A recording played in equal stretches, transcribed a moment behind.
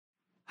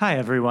Hi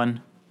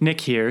everyone,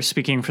 Nick here,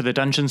 speaking for the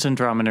Dungeons &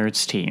 Drama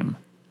Nerds team.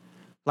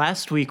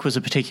 Last week was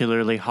a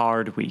particularly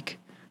hard week.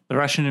 The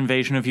Russian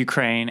invasion of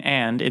Ukraine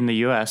and, in the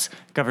US,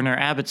 Governor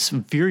Abbott's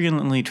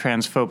virulently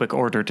transphobic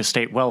order to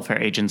state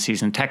welfare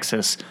agencies in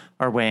Texas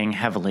are weighing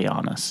heavily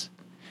on us.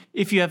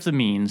 If you have the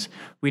means,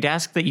 we'd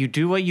ask that you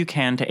do what you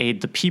can to aid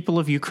the people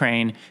of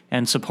Ukraine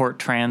and support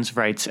trans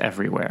rights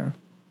everywhere.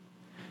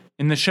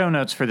 In the show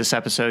notes for this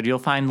episode, you'll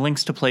find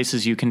links to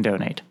places you can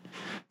donate.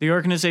 The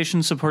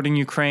organizations supporting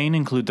Ukraine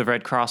include the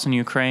Red Cross in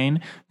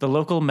Ukraine, the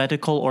local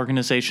medical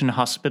organization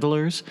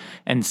Hospitalers,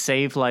 and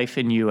Save Life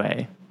in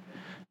UA.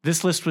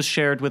 This list was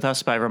shared with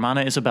us by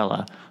Romana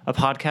Isabella, a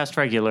podcast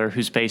regular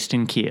who's based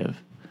in Kiev.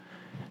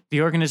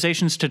 The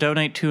organizations to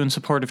donate to in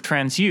support of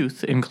trans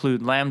youth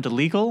include Lambda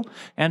Legal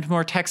and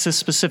more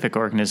Texas-specific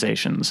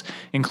organizations,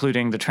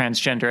 including the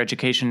Transgender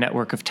Education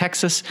Network of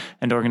Texas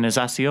and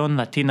Organización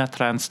Latina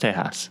Trans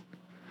Tejas.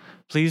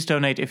 Please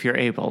donate if you're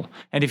able,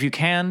 and if you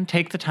can,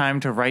 take the time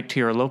to write to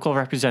your local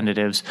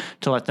representatives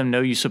to let them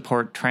know you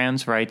support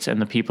trans rights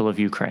and the people of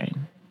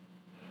Ukraine.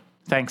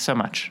 Thanks so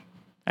much.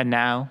 And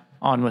now,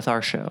 on with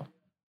our show.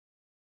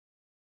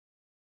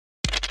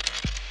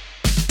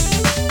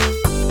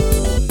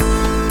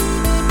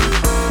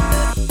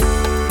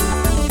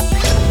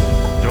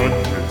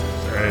 Dungeons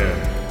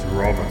and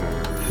Drama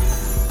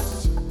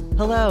Nerds.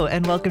 Hello,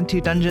 and welcome to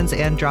Dungeons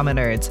and Drama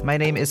Nerds. My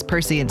name is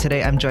Percy, and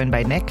today I'm joined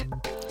by Nick.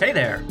 Hey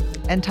there.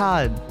 And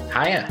Todd.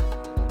 Hiya.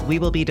 We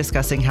will be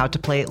discussing How to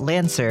Play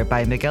Lancer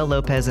by Miguel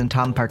Lopez and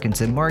Tom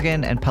Parkinson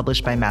Morgan, and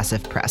published by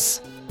Massive Press.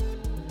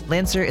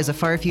 Lancer is a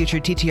far-future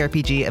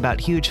TTRPG about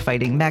huge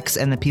fighting mechs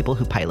and the people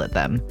who pilot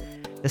them.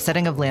 The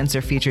setting of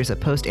Lancer features a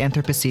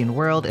post-Anthropocene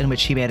world in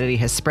which humanity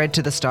has spread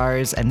to the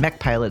stars, and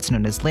mech pilots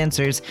known as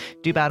Lancers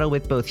do battle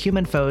with both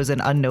human foes and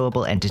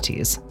unknowable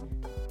entities.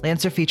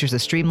 Lancer features a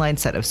streamlined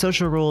set of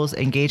social rules,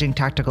 engaging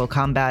tactical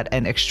combat,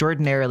 and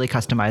extraordinarily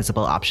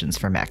customizable options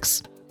for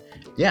mechs.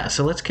 Yeah,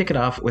 so let's kick it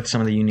off with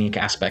some of the unique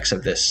aspects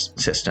of this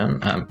system.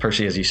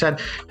 Percy, as you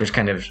said, there's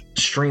kind of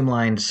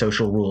streamlined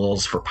social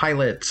rules for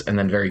pilots and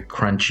then very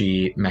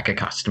crunchy mecha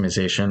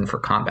customization for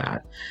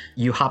combat.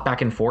 You hop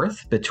back and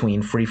forth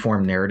between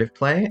freeform narrative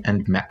play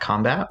and mech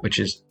combat, which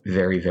is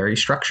very, very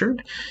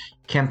structured.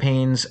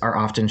 Campaigns are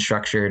often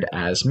structured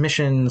as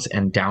missions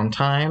and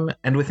downtime,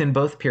 and within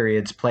both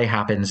periods, play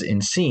happens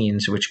in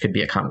scenes, which could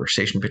be a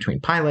conversation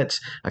between pilots,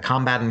 a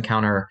combat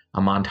encounter,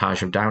 a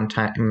montage of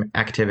downtime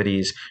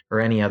activities, or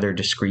any other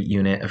discrete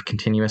unit of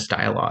continuous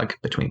dialogue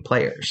between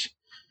players.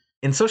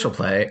 In social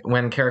play,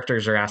 when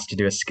characters are asked to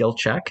do a skill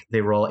check,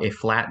 they roll a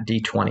flat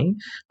d20.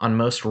 On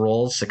most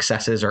rolls,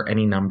 successes are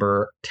any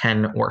number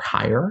 10 or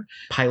higher.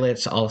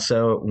 Pilots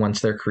also, once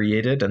they're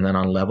created and then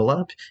on level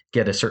up,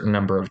 get a certain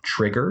number of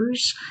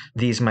triggers.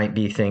 These might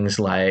be things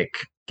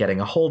like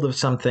getting a hold of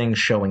something,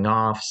 showing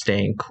off,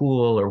 staying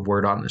cool, or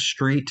word on the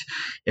street.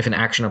 If an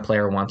action a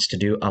player wants to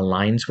do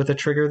aligns with a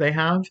trigger they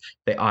have,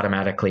 they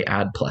automatically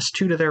add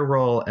 +2 to their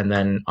roll, and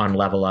then on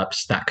level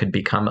ups, that could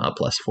become a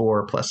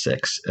 +4,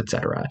 +6,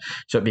 etc.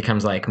 So it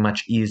becomes like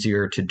much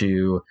easier to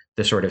do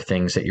the sort of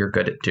things that you're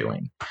good at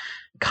doing.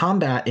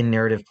 Combat in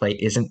narrative play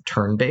isn't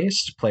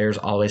turn-based. Players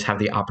always have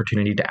the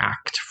opportunity to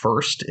act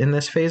first in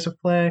this phase of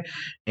play.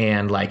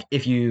 And like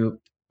if you,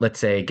 let's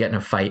say, get in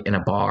a fight in a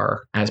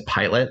bar as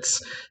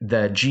pilots,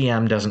 the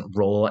GM doesn't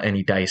roll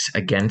any dice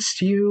against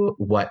you.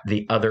 What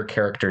the other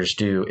characters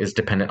do is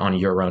dependent on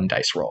your own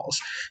dice rolls.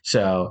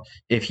 So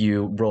if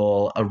you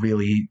roll a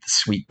really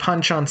sweet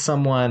punch on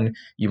someone,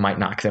 you might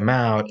knock them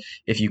out.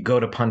 If you go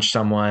to punch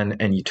someone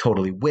and you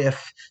totally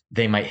whiff,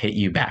 they might hit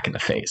you back in the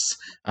face.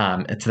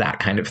 It's that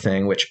kind of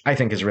thing, which I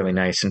think is really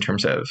nice in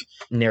terms of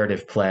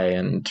narrative play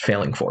and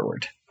failing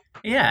forward.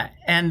 Yeah,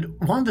 and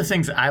one of the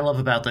things I love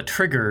about the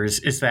triggers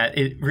is that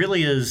it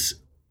really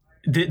is...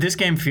 this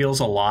game feels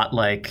a lot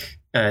like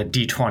a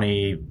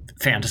D20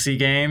 fantasy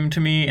game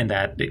to me, in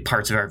that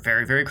parts of it are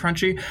very, very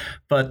crunchy,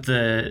 but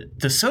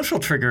the social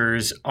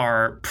triggers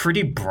are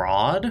pretty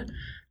broad,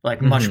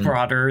 like much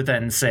broader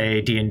than,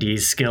 say,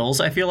 D&D's skills,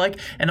 I feel like.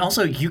 And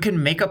also, you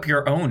can make up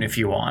your own if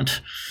you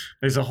want.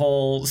 There's a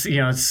whole,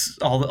 it's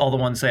all the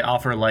ones they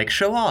offer, like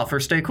show off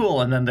or stay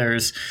cool. And then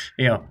there's,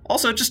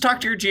 also just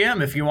talk to your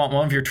GM if you want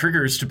one of your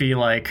triggers to be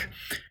like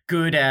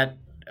good at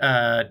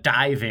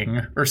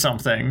diving or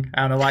something.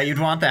 I don't know why you'd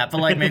want that, but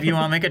like maybe you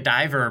want to make a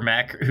diver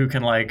mech who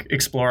can like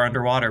explore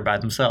underwater by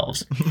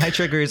themselves. My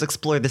trigger is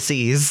explore the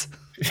seas.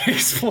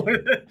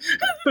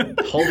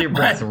 Hold your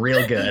breath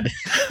real good.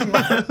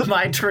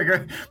 my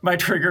trigger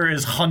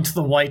is hunt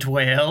the white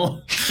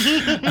whale.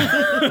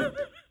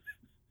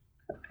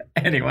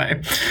 Anyway,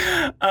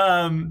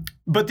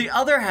 but the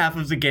other half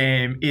of the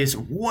game is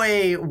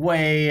way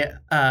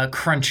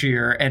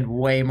crunchier and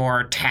way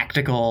more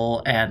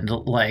tactical and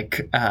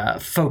like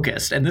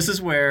focused, and this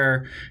is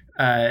where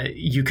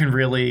you can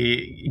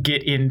really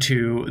get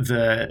into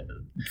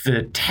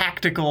the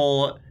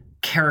tactical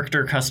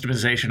character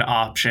customization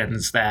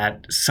options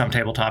that some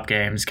tabletop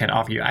games can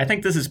offer you. I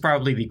think this is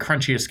probably the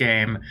crunchiest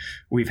game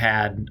we've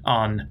had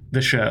on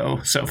the show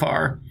so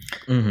far.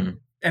 Mm-hmm.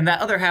 And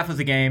that other half of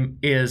the game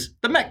is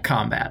the mech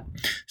combat.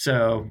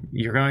 So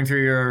you're going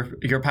through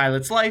your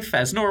pilot's life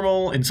as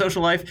normal in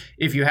social life.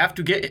 If you have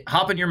to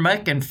hop in your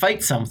mech and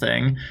fight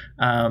something,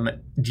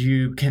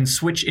 you can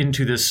switch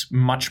into this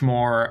much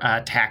more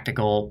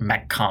tactical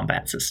mech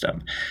combat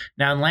system.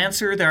 Now in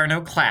Lancer, there are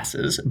no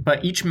classes,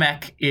 but each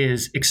mech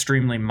is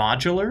extremely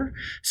modular.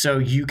 So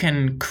you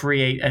can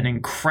create an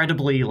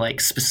incredibly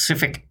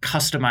specific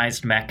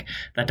customized mech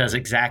that does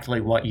exactly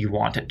what you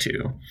want it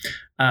to.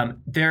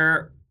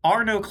 There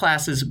are no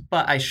classes,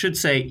 but I should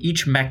say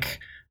each mech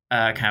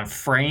kind of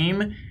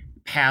frame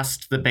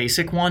past the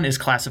basic one is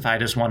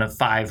classified as one of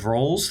 5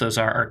 roles. Those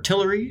are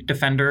artillery,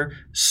 defender,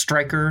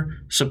 striker,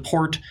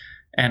 support,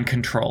 and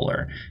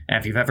controller. And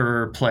if you've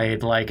ever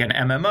played an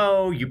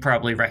MMO, you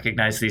probably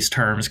recognize these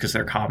terms because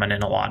they're common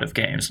in a lot of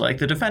games. Like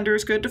the defender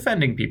is good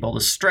defending people.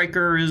 The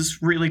striker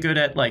is really good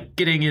at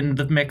getting in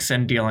the mix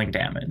and dealing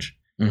damage.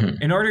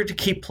 Mm-hmm. In order to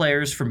keep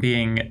players from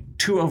being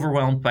too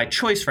overwhelmed by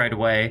choice right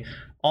away,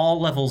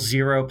 all level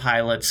 0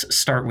 pilots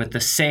start with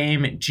the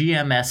same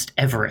GMS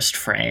Everest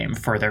frame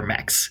for their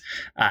mechs.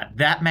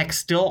 That mech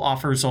still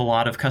offers a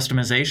lot of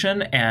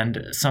customization,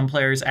 and some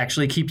players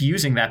actually keep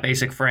using that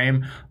basic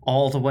frame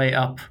all the way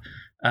up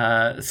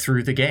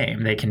through the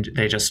game.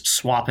 They just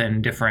swap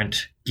in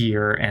different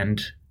gear and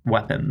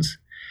weapons.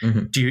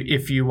 Mm-hmm.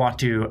 If you want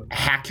to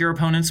hack your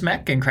opponent's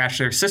mech and crash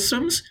their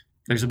systems,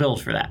 there's a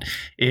build for that.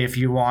 If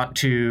you want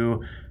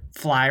to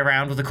fly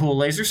around with a cool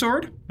laser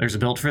sword, there's a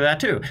build for that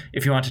too.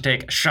 If you want to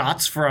take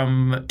shots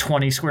from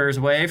 20 squares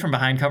away from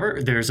behind cover,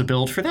 there's a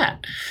build for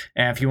that.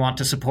 And if you want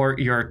to support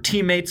your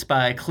teammates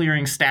by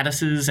clearing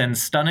statuses and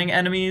stunning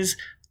enemies,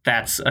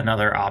 that's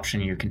another option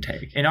you can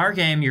take. In our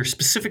game, you're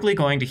specifically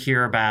going to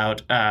hear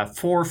about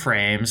 4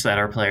 frames that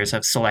our players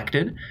have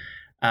selected.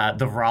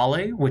 The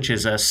Raleigh, which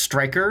is a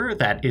striker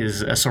that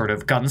is a sort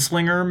of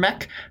gunslinger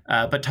mech,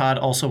 but Todd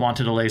also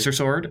wanted a laser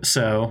sword,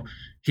 so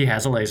he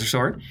has a laser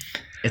sword.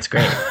 It's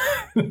great.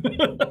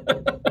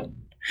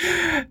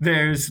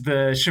 There's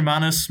the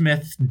Shimano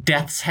Smith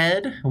Death's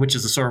Head, which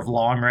is a sort of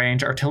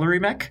long-range artillery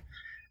mech.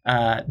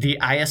 The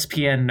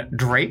ISPN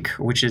Drake,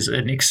 which is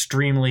an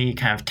extremely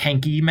kind of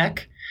tanky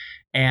mech.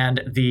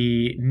 And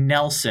the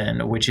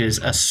Nelson, which is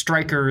a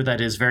striker that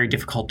is very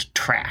difficult to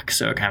track,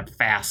 so a kind of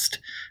fast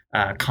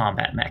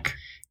combat mech.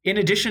 In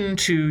addition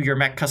to your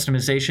mech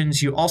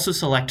customizations, you also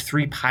select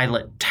 3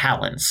 pilot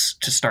talents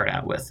to start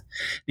out with.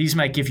 These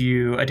might give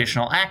you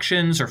additional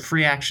actions or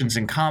free actions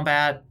in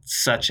combat,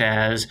 such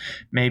as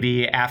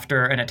maybe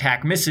after an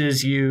attack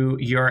misses you,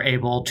 you're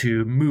able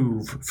to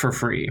move for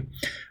free.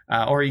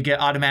 Or you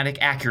get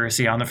automatic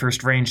accuracy on the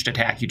first ranged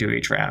attack you do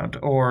each round.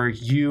 Or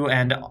you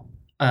and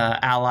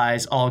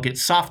allies all get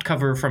soft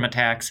cover from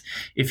attacks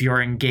if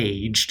you're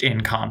engaged in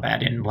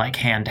combat, in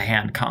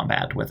hand-to-hand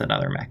combat with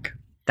another mech.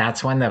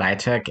 That's one that I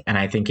took, and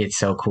I think it's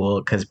so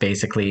cool because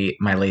basically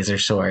my laser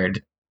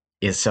sword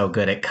is so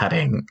good at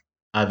cutting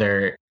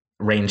other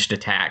ranged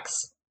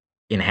attacks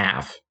in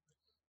half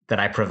that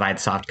I provide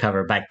soft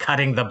cover by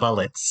cutting the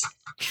bullets.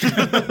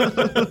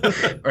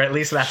 Or at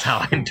least that's how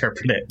I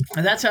interpret it.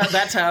 And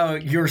that's how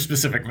your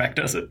specific mech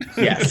does it.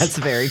 Yes. That's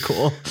very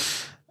cool.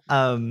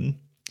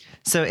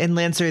 So in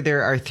Lancer,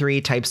 there are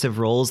 3 types of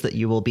rolls that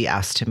you will be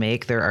asked to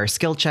make. There are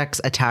skill checks,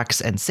 attacks,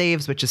 and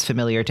saves, which is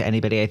familiar to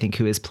anybody, I think,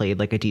 who has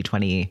played a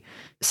D20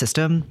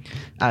 system.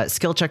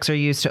 Skill checks are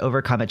used to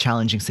overcome a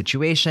challenging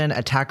situation.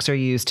 Attacks are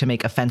used to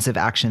make offensive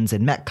actions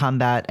in mech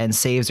combat, and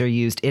saves are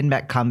used in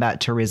mech combat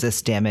to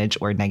resist damage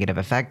or negative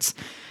effects.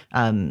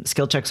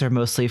 Skill checks are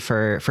mostly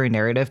for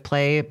narrative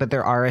play, but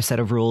there are a set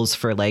of rules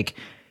for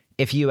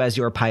if you as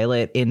your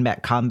pilot in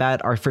mech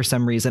combat are for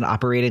some reason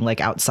operating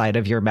outside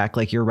of your mech,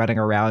 you're running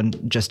around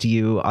just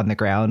you on the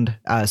ground.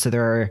 So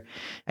there are,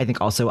 I think,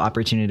 also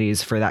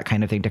opportunities for that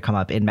kind of thing to come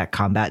up in mech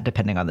combat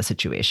depending on the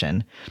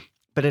situation.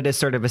 But it is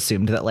sort of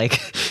assumed that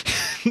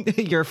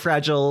your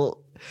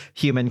fragile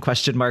human ?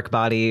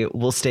 Body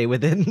will stay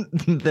within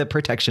the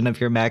protection of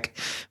your mech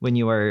when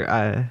you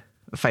are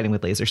fighting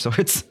with laser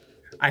swords.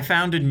 I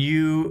found a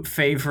new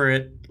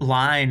favorite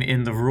line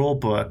in the rule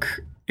book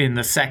in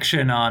the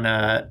section on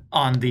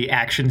the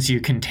actions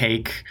you can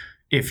take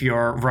if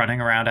you're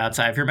running around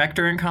outside of your mech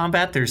during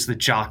combat. There's the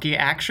jockey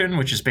action,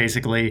 which is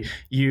basically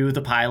you,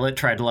 the pilot,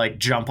 try to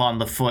jump on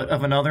the foot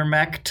of another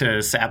mech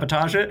to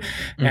sabotage it.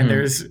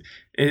 Mm-hmm.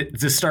 And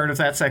the start of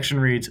that section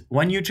reads,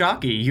 when you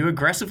jockey, you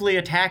aggressively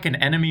attack an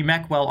enemy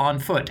mech while on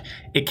foot.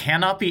 It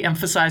cannot be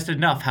emphasized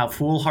enough how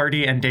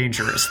foolhardy and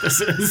dangerous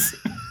this is.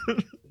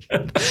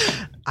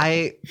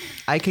 I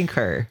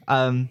concur.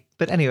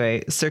 But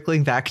anyway,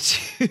 circling back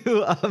to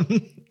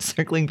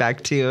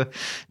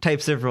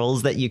types of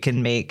rolls that you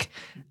can make,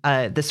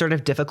 the sort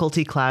of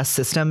difficulty class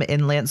system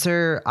in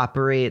Lancer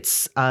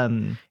operates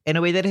in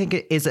a way that I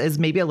think is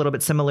maybe a little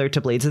bit similar to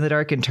Blades in the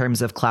Dark in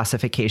terms of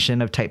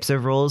classification of types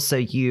of rolls.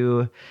 So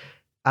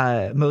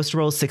most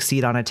rolls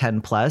succeed on a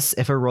 10+.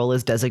 If a roll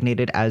is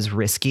designated as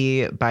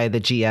risky by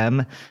the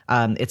GM,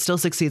 it still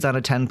succeeds on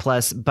a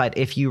 10+, but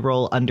if you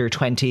roll under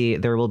 20,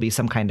 there will be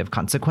some kind of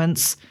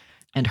consequence.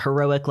 And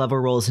heroic level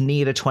rolls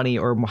need a 20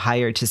 or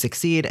higher to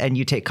succeed, and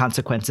you take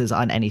consequences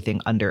on anything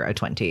under a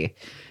 20.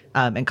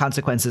 And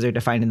consequences are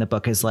defined in the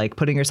book as like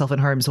putting yourself in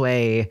harm's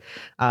way,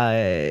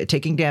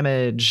 taking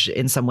damage,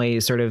 in some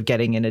ways sort of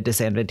getting in a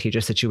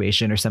disadvantageous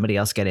situation or somebody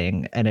else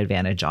getting an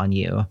advantage on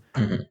you.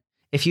 Mhm.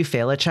 If you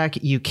fail a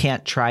check, you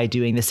can't try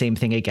doing the same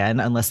thing again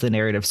unless the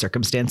narrative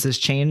circumstances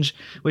change,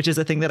 which is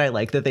a thing that I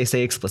like that they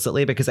say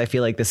explicitly, because I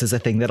feel like this is a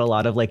thing that a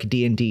lot of like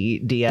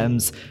D&D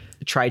DMs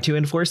try to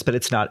enforce, but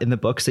it's not in the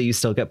book. So you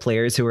still get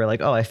players who are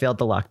like, oh, I failed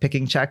the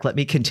lockpicking check. Let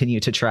me continue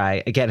to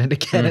try again and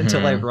again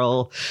until I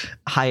roll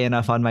high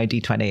enough on my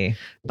D20.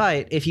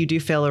 But if you do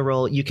fail a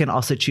roll, you can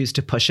also choose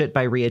to push it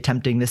by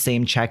reattempting the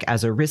same check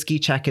as a risky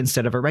check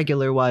instead of a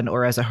regular one,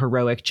 or as a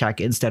heroic check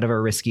instead of a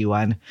risky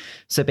one.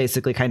 So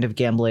basically kind of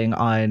gambling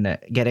on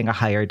getting a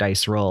higher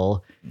dice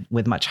roll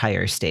with much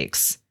higher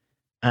stakes.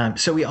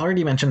 So we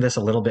already mentioned this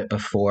a little bit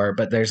before,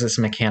 but there's this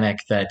mechanic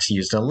that's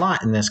used a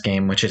lot in this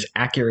game, which is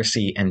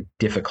accuracy and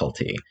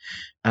difficulty.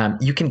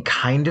 You can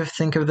kind of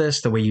think of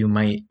this the way you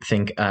might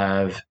think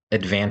of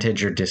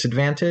advantage or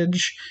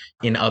disadvantage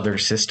in other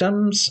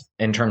systems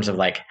in terms of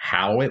like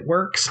how it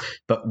works,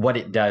 but what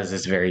it does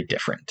is very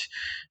different.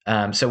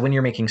 So when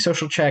you're making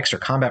social checks or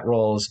combat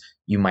rolls,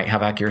 you might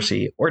have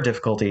accuracy or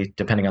difficulty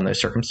depending on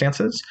those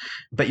circumstances,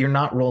 but you're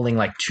not rolling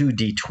like 2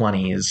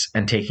 d20s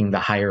and taking the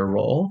higher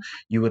roll.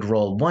 You would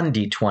roll 1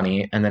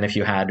 d20, and then if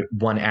you had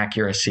 1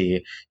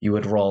 accuracy, you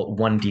would roll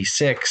 1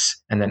 d6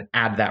 and then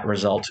add that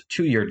result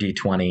to your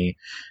d20.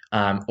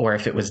 Or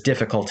if it was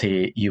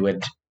difficulty, you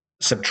would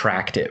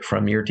subtract it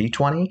from your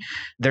d20.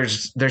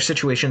 There's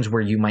situations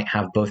where you might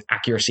have both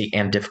accuracy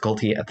and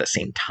difficulty at the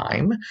same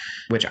time,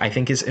 which I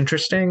think is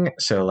interesting.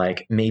 So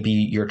like maybe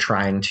you're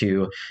trying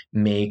to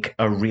make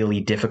a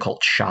really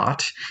difficult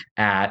shot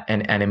at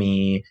an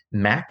enemy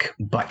mech,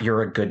 but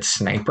you're a good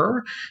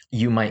sniper.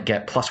 You might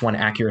get +1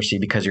 accuracy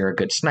because you're a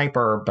good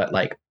sniper, but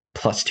like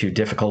 +2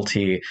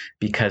 difficulty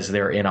because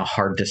they're in a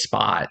hard to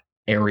spot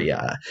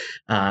area.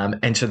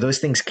 And so those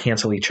things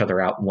cancel each other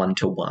out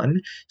 1-to-1.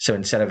 So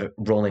instead of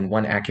rolling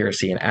 1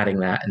 accuracy and adding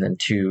that and then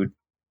 2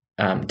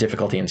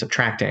 difficulty and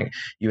subtracting,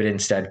 you would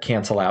instead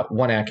cancel out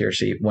 1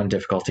 accuracy, 1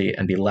 difficulty,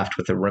 and be left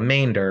with the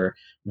remainder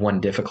 1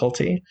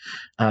 difficulty.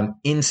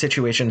 In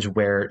situations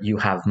where you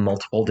have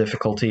multiple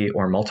difficulty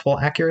or multiple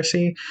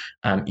accuracy,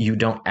 you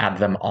don't add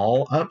them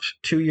all up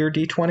to your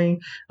d20.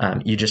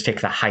 You just take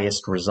the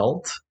highest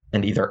result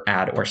and either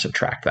add or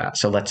subtract that.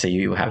 So let's say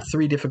you have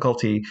 3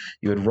 difficulty,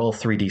 you would roll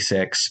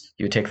 3d6,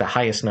 you would take the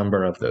highest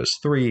number of those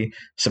 3,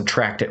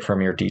 subtract it from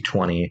your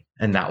d20,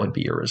 and that would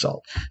be your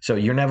result. So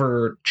you're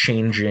never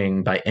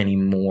changing by any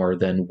more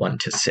than 1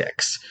 to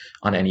 6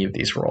 on any of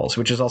these rolls,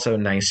 which is also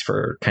nice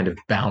for kind of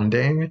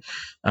bounding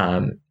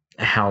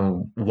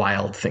how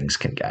wild things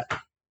can get.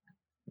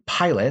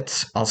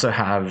 Pilots also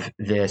have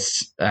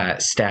this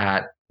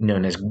stat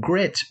known as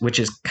grit, which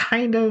is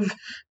kind of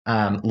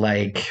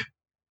like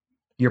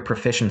your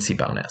proficiency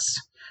bonus.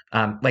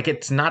 Like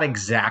it's not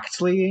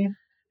exactly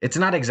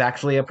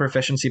a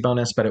proficiency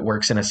bonus, but it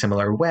works in a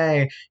similar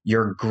way.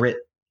 Your grit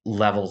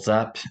levels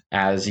up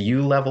as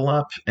you level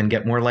up and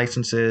get more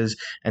licenses,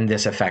 and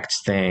this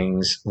affects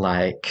things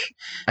like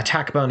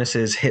attack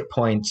bonuses, hit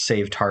points,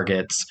 save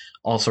targets,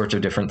 all sorts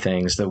of different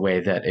things, the way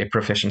that a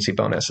proficiency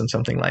bonus in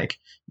something like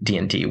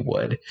D&D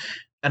would.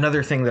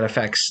 Another thing that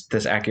affects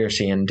this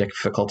accuracy and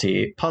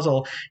difficulty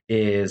puzzle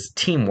is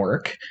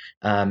teamwork.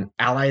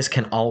 Allies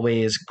can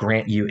always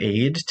grant you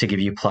aid to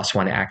give you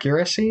 +1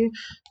 accuracy,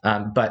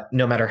 but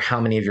no matter how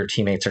many of your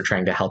teammates are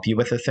trying to help you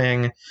with a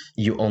thing,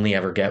 you only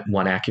ever get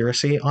 1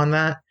 accuracy on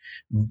that.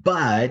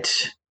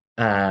 But,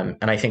 and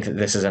I think that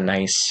this is a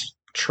nice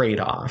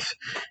trade-off,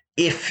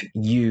 if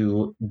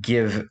you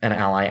give an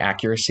ally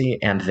accuracy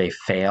and they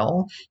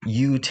fail,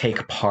 you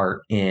take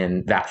part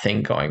in that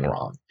thing going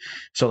wrong.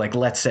 So like,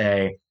 let's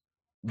say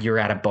you're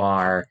at a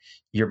bar,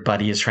 your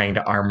buddy is trying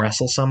to arm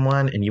wrestle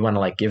someone and you want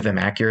to like give them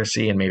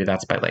accuracy, and maybe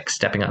that's by like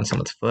stepping on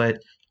someone's foot.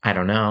 I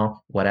don't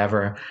know,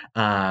 whatever.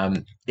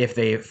 If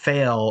they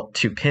fail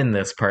to pin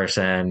this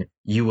person,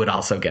 you would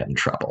also get in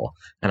trouble.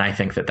 And I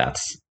think that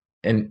that's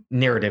a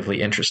narratively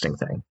interesting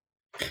thing.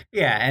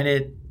 Yeah,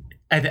 and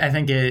I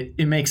think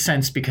it makes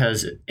sense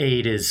because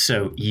aid is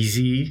so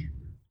easy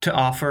to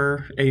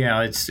offer. You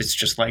know, it's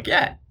just like,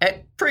 yeah,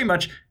 pretty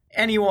much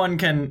anyone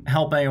can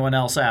help anyone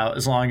else out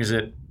as long as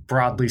it,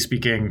 broadly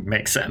speaking,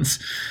 makes sense.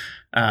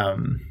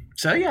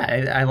 So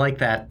yeah, I like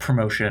that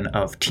promotion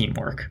of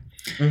teamwork.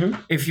 Mm-hmm.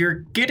 If you're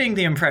getting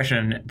the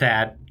impression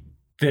that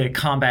the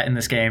combat in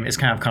this game is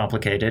kind of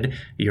complicated,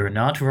 you're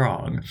not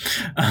wrong.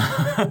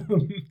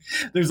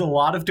 There's a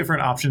lot of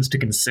different options to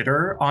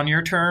consider on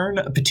your turn,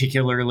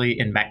 particularly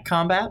in mech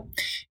combat.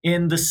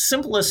 In the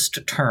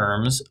simplest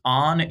terms,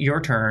 on your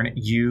turn,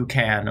 you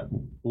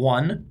can,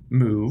 1,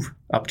 move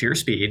up to your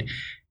speed,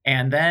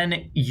 and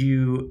then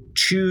you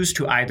choose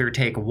to either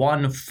take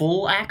 1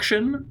 full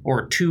action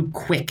or 2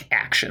 quick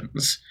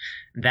actions.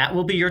 That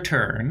will be your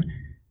turn,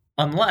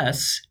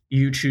 unless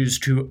you choose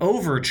to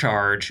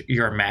overcharge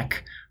your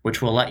mech,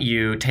 which will let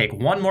you take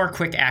 1 more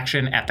quick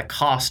action at the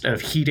cost of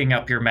heating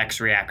up your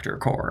mech's reactor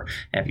core.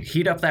 And if you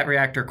heat up that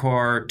reactor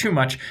core too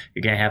much,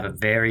 you're going to have a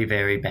very,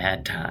 very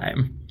bad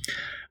time.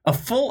 A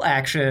full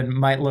action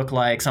might look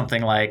like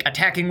something like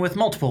attacking with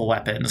multiple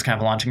weapons, kind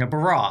of launching a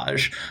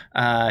barrage,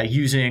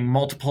 using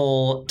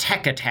multiple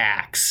tech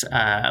attacks,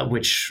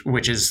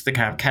 which is the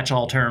kind of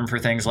catch-all term for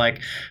things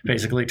like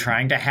basically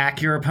trying to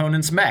hack your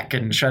opponent's mech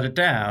and shut it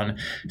down,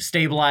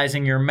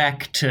 stabilizing your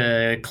mech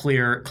to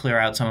clear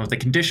out some of the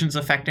conditions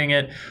affecting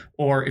it,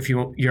 or if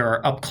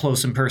you're up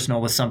close and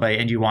personal with somebody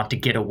and you want to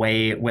get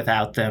away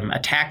without them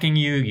attacking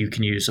you, you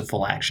can use a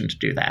full action to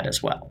do that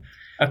as well.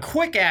 A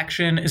quick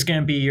action is going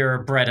to be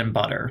your bread and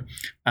butter.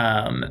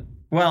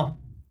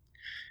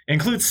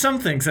 Includes some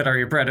things that are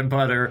your bread and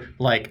butter,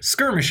 like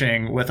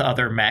skirmishing with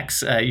other mechs,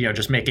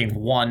 just making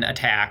one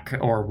attack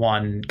or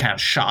one kind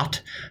of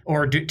shot,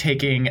 or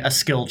taking a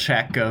skill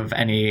check of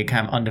any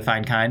kind of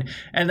undefined kind.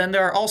 And then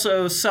there are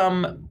also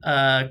some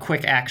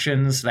quick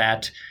actions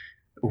that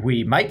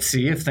we might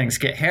see if things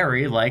get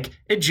hairy, like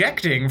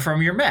ejecting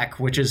from your mech,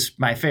 which is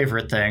my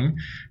favorite thing.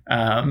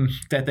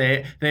 That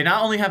they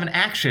not only have an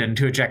action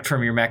to eject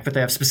from your mech, but they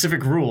have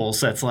specific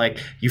rules. That's like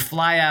you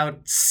fly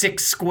out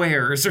 6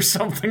 squares or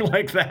something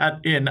like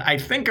that in, I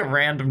think, a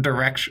random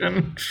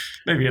direction.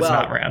 Maybe it's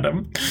not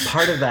random.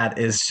 Part of that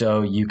is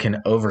so you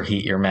can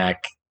overheat your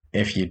mech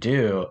if you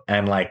do,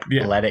 and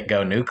let it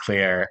go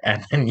nuclear,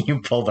 and then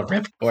you pull the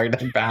ripcord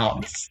and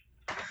bounce.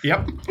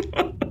 Yep.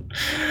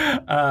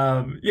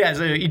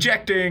 So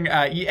ejecting,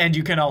 and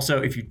you can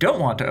also, if you don't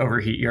want to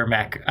overheat your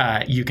mech,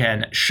 you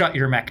can shut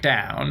your mech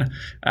down,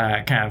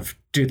 kind of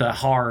do the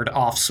hard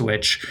off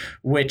switch,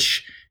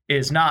 which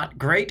is not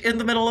great in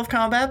the middle of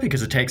combat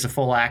because it takes a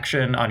full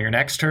action on your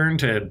next turn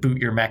to boot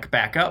your mech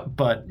back up,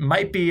 but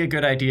might be a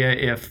good idea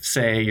if,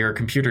 say, your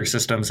computer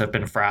systems have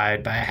been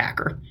fried by a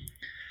hacker.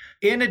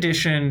 In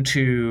addition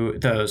to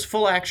those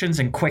full actions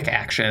and quick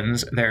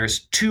actions,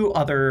 there's 2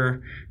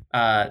 other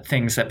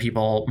things that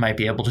people might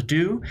be able to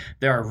do.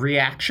 There are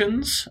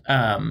reactions,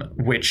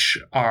 which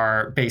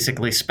are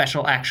basically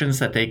special actions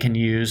that they can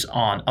use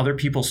on other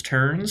people's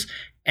turns.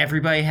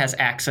 Everybody has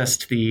access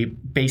to the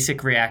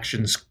basic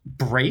reactions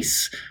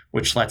brace,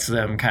 which lets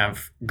them kind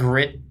of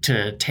grit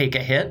to take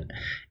a hit,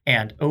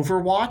 and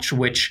Overwatch,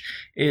 which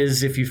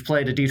is, if you've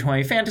played a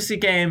D20 fantasy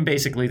game,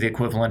 basically the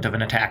equivalent of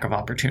an attack of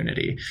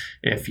opportunity.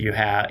 If you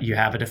have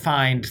a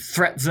defined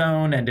threat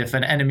zone, and if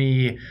an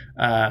enemy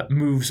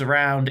moves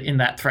around in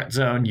that threat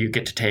zone, you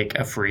get to take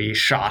a free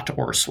shot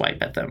or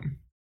swipe at them.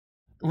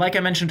 Like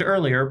I mentioned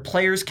earlier,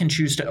 players can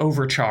choose to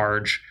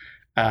overcharge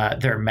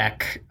their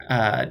mech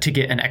to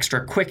get an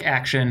extra quick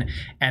action,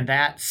 and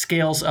that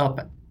scales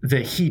up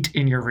the heat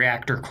in your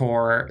reactor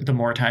core. The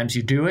more times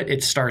you do it,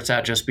 it starts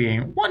out just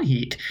being 1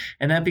 heat,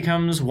 and that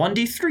becomes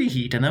 1d3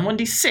 heat, and then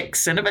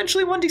 1d6, and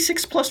eventually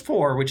 1d6 plus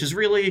 4, which is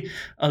really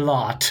a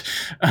lot,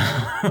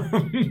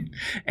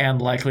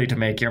 and likely to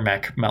make your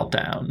mech melt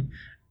down.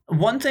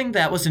 One thing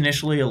that was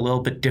initially a little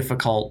bit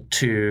difficult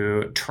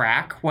to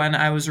track when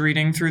I was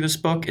reading through this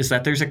book is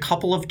that there's a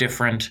couple of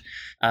different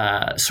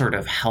sort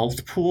of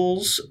health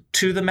pools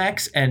to the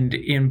mechs, and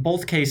in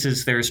both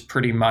cases there's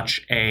pretty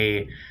much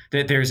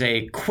there's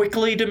a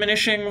quickly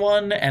diminishing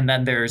one, and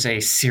then there's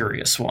a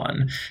serious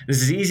one.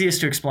 This is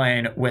easiest to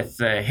explain with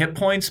the hit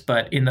points,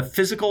 but in the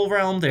physical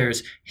realm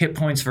there's hit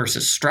points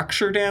versus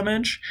structure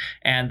damage,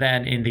 and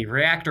then in the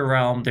reactor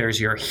realm there's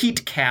your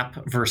heat cap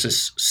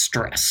versus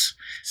stress.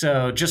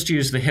 So just to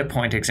use the hit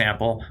point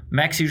example,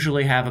 mechs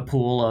usually have a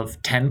pool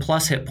of 10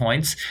 plus hit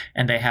points,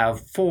 and they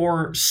have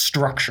 4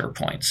 structure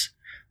points.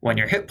 When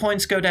your hit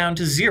points go down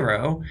to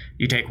 0,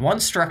 you take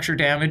 1 structure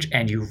damage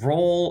and you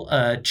roll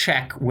a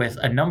check with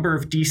a number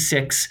of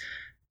d6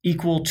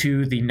 equal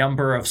to the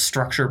number of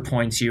structure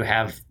points you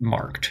have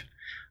marked.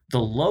 The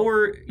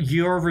lower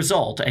your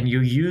result, and you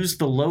use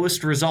the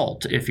lowest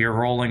result if you're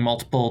rolling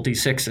multiple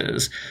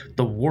d6s,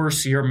 the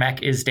worse your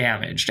mech is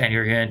damaged, and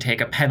you're going to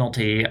take a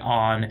penalty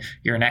on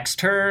your next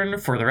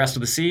turn for the rest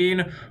of the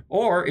scene,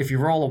 or if you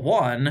roll a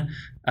 1,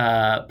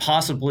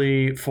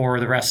 possibly for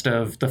the rest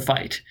of the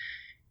fight.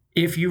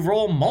 If you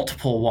roll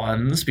multiple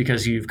 1s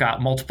because you've got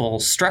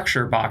multiple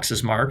structure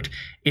boxes marked,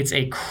 it's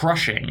a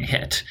crushing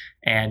hit,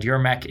 and your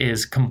mech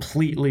is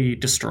completely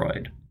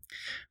destroyed.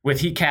 With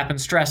heat cap and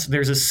stress,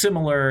 there's a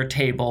similar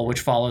table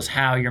which follows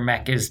how your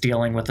mech is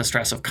dealing with the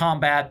stress of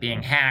combat,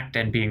 being hacked,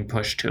 and being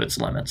pushed to its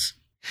limits.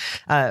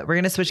 We're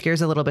going to switch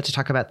gears a little bit to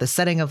talk about the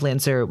setting of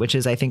Lancer, which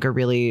is, I think, a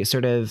really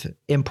sort of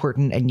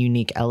important and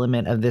unique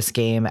element of this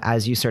game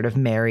as you sort of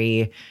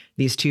marry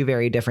these 2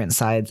 very different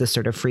sides, the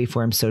sort of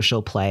freeform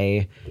social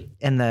play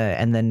and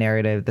the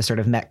narrative, the sort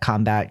of mech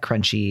combat,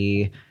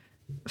 crunchy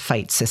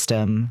fight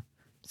system.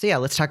 So yeah,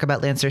 let's talk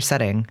about Lancer's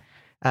setting.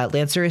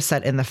 Lancer is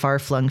set in the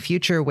far-flung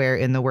future where,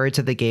 in the words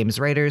of the game's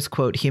writers,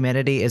 quote,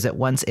 humanity is at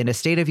once in a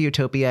state of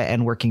utopia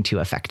and working to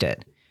affect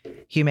it.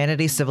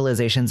 Humanity's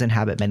civilizations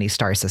inhabit many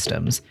star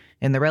systems.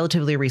 In the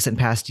relatively recent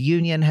past,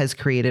 Union has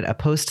created a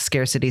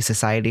post-scarcity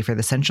society for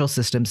the central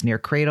systems near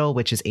Cradle,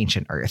 which is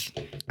ancient Earth.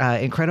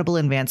 Incredible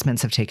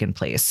advancements have taken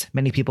place.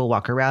 Many people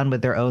walk around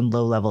with their own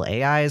low-level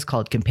AIs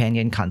called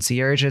companion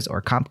concierges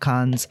or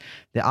compcons.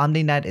 The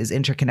OmniNet is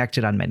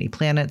interconnected on many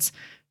planets.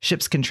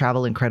 Ships can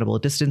travel incredible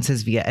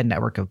distances via a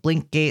network of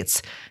blink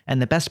gates, and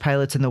the best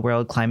pilots in the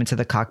world climb into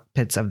the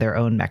cockpits of their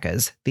own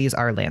mechas. These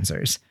are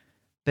Lancers.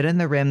 But in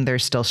the Rim,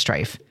 there's still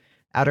strife.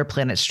 Outer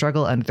planets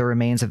struggle under the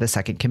remains of the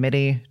Second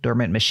Committee,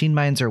 dormant machine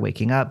minds are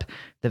waking up,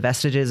 the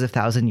vestiges of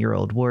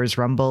thousand-year-old wars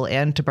rumble,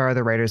 and to borrow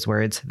the writer's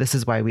words, this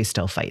is why we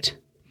still fight.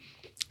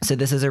 So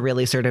this is a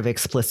really sort of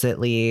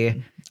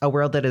explicitly a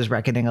world that is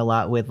reckoning a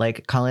lot with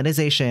like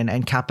colonization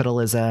and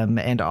capitalism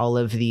and all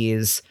of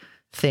these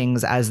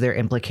things as they're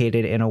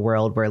implicated in a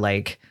world where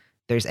like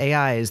there's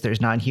AIs, there's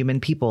non-human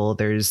people,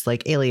 there's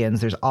like aliens,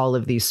 there's all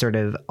of these sort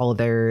of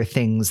other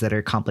things that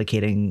are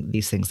complicating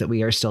these things that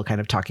we are still kind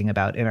of talking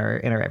about in our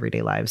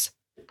everyday lives.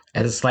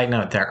 As a slight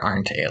note, there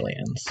aren't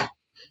aliens.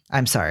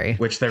 I'm sorry.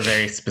 Which they're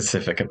very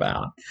specific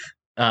about.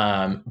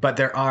 But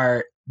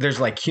there's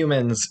like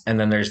humans, and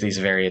then there's these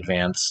very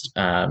advanced,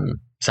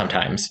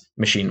 sometimes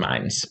machine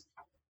minds,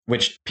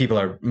 which people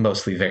are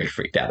mostly very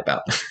freaked out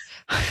about.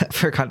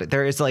 For content,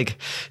 there is like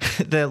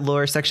the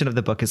lore section of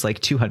the book is like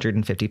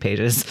 250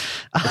 pages.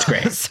 It's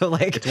great. So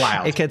like it's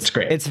wild. It's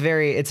great. It's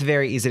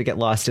very easy to get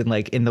lost in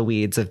like in the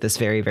weeds of this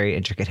very, very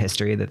intricate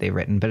history that they've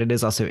written, but it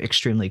is also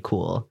extremely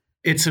cool.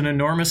 It's an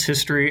enormous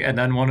history, and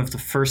then one of the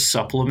first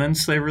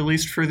supplements they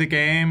released for the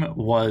game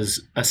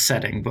was a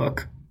setting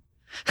book,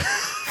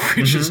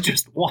 which is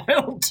just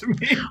wild to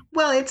me.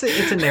 Well, it's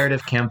a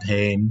narrative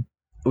campaign,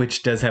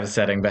 which does have a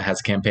setting but has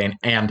a campaign,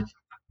 and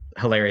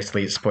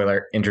hilariously,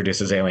 spoiler,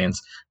 introduces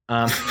aliens.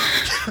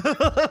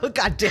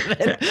 God damn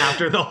it.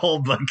 After the whole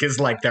book is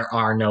like, there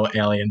are no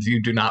aliens.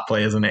 You do not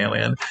play as an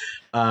alien.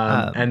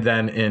 And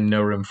then in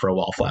No Room for a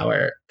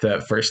Wallflower, the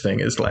first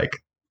thing is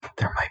like,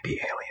 there might be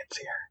aliens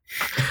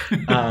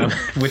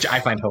here. Which I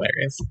find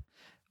hilarious.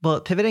 Well,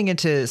 pivoting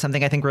into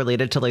something I think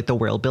related to like the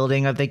world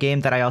building of the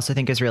game that I also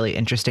think is really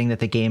interesting that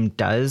the game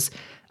does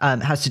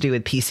has to do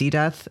with PC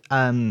death.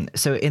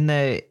 So in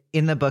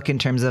the book, in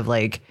terms of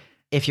like,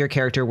 if your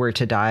character were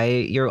to die,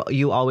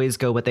 you always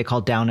go what they call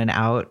down and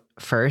out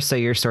first. So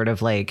you're sort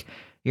of like,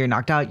 you're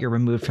knocked out, you're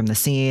removed from the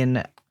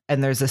scene.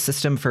 And there's a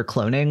system for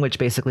cloning, which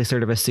basically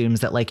sort of assumes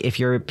that like if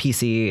your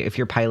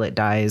pilot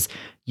dies,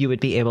 you would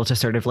be able to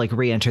sort of like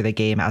re-enter the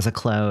game as a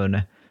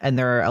clone. And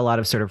there are a lot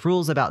of sort of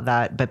rules about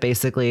that. But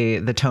basically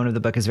the tone of the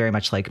book is very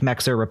much like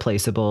mechs are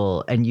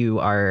replaceable and you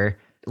are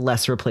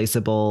less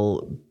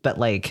replaceable. But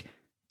like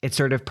it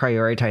sort of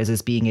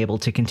prioritizes being able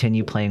to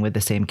continue playing with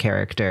the same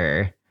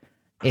character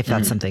if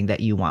that's something that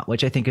you want,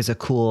 which I think is a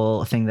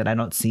cool thing that I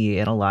don't see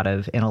in a lot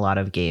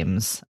of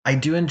games. I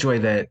do enjoy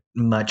that,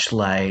 much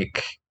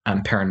like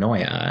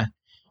Paranoia,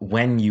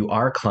 when you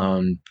are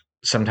cloned,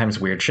 sometimes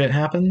weird shit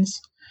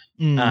happens.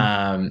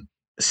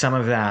 Some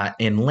of that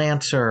in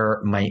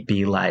Lancer might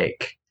be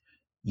like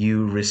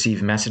you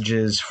receive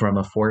messages from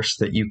a force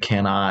that you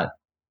cannot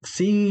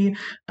see.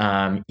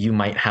 You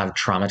might have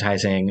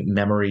traumatizing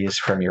memories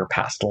from your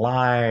past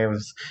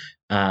lives.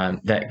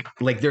 That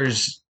like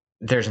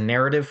there's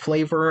narrative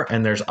flavor,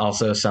 and there's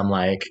also some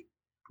like,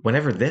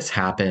 whenever this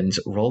happens,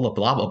 roll a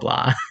blah blah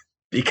blah,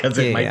 because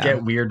it might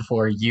get weird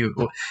for you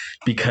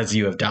because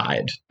you have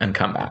died and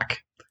come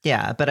back.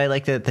 Yeah, but I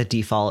like that the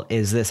default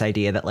is this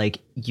idea that like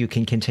you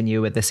can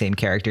continue with the same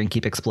character and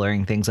keep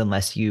exploring things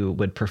unless you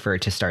would prefer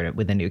to start it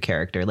with a new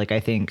character. Like I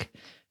think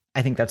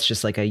that's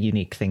just like a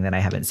unique thing that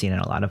I haven't seen in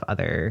a lot of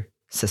other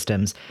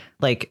systems.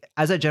 Like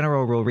as a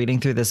general rule,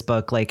 reading through this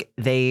book, like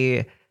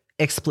they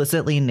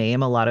explicitly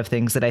name a lot of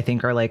things that I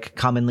think are like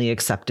commonly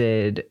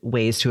accepted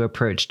ways to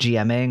approach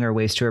GMing or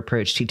ways to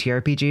approach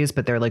TTRPGs,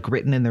 but they're like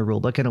written in the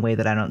rulebook in a way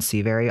that I don't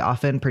see very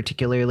often,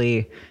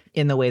 particularly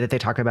in the way that they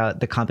talk about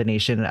the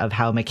combination of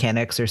how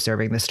mechanics are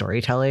serving the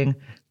storytelling.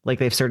 Like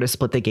they've sort of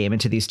split the game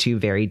into these two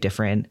very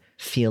different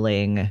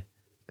feeling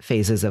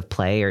phases of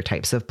play or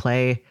types of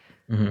play.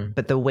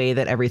 But the way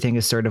that everything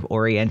is sort of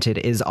oriented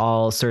is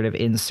all sort of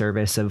in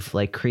service of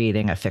like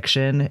creating a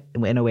fiction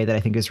in a way that I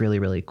think is really,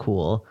 really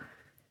cool.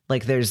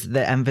 Like there's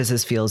the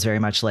emphasis feels very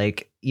much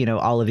like, you know,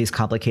 all of these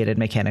complicated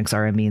mechanics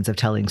are a means of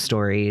telling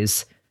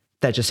stories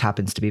that just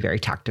happens to be very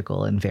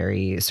tactical and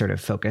very sort of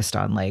focused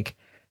on like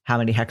how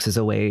many hexes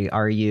away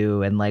are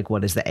you and like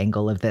what is the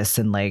angle of this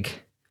and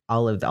like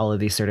all of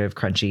these sort of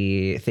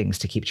crunchy things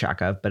to keep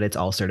track of. But it's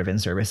all sort of in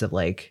service of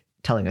like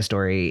telling a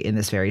story in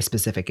this very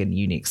specific and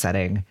unique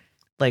setting.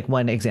 Like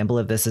one example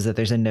of this is that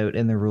there's a note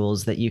in the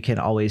rules that you can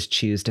always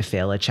choose to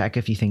fail a check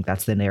if you think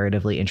that's the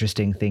narratively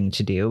interesting thing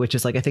to do, which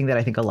is like a thing that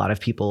I think a lot of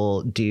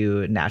people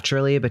do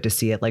naturally, but to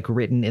see it like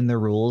written in the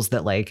rules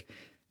that like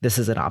this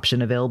is an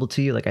option available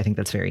to you, like I think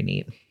that's very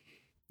neat.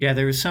 Yeah,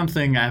 there was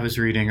something I was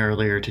reading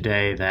earlier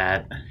today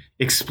that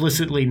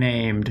explicitly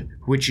named,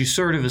 which you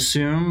sort of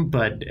assume,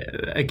 but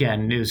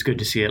again, it was good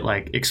to see it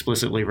like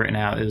explicitly written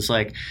out. It was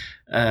like,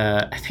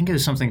 I think it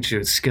was something to do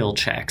with skill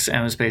checks,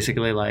 and it was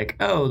basically like,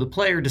 oh, the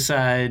player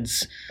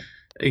decides,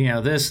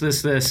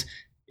 this.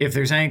 If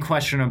there's any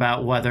question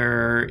about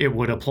whether it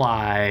would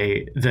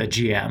apply, the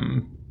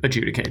GM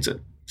adjudicates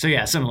it. So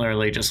yeah,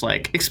 similarly, just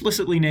like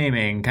explicitly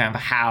naming kind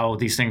of how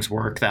these things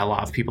work that a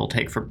lot of people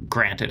take for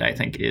granted, I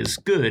think is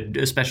good,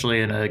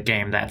 especially in a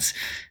game that's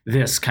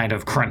this kind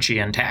of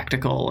crunchy and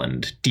tactical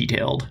and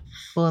detailed.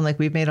 Well, and like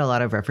we've made a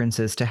lot of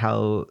references to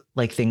how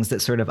like things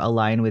that sort of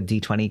align with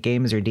D20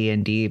 games or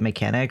D&D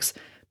mechanics.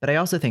 But I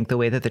also think the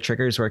way that the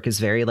triggers work is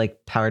very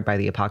like Powered by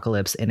the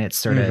Apocalypse in its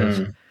sort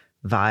of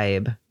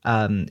vibe,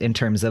 in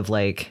terms of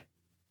like,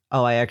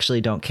 oh, I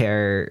actually don't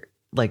care.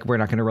 Like, we're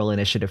not going to roll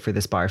initiative for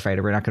this bar fight,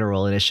 or we're not going to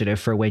roll initiative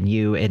for when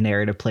you in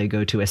narrative play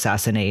go to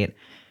assassinate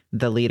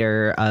the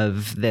leader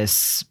of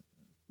this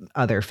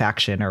other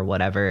faction or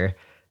whatever.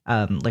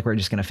 Like, we're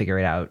just going to figure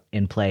it out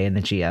in play, and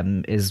the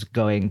GM is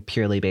going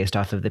purely based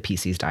off of the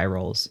PC's die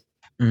rolls.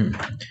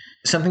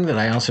 Something that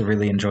I also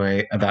really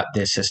enjoy about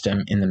this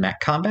system in the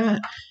mech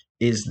combat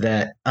is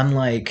that,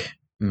 unlike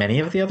many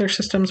of the other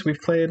systems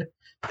we've played,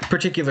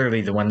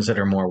 particularly the ones that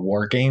are more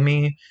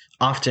wargamey,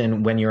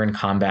 often when you're in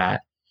combat,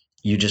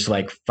 you just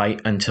like fight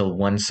until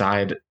one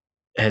side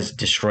has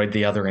destroyed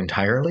the other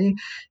entirely.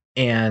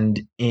 And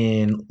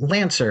in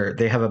Lancer,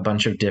 they have a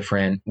bunch of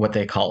different, what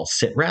they call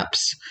sit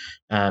reps,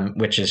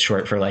 which is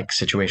short for like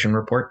situation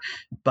report.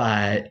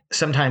 But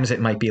sometimes it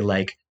might be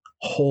like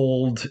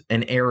hold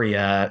an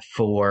area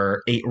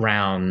for 8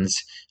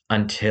 rounds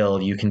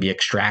until you can be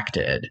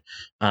extracted,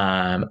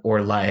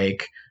 or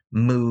like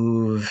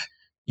move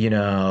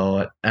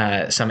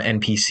some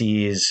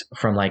NPCs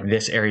from like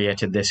this area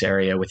to this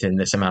area within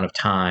this amount of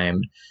time,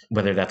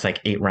 whether that's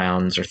like 8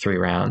 rounds or 3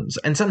 rounds.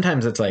 And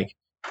sometimes it's like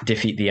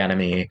defeat the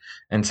enemy,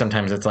 and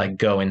sometimes it's like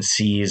go and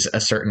seize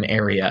a certain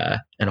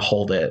area and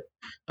hold it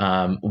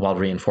while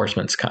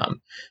reinforcements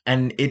come.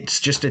 And it's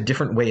just a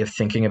different way of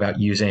thinking about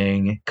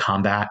using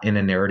combat in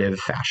a narrative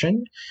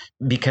fashion,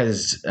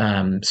 because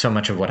so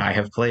much of what I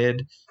have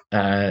played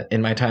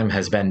in my time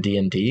has been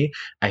D&D.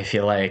 I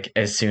feel like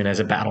as soon as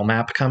a battle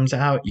map comes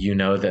out,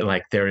 that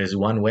like there is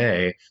one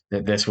way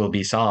that this will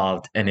be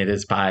solved, and it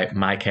is by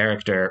my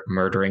character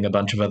murdering a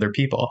bunch of other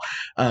people,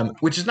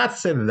 which is not to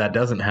say that that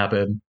doesn't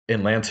happen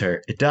in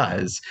Lancer. It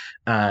does,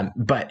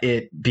 but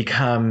it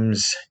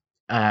becomes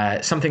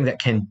something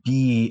that can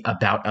be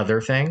about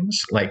other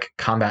things. Like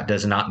combat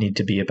does not need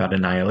to be about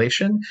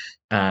annihilation.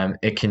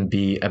 It can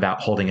be about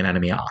holding an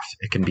enemy off.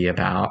 It can be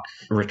about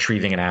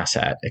retrieving an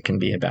asset. It can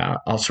be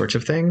about all sorts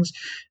of things.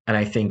 And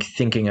I think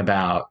thinking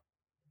about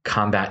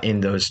combat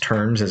in those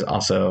terms is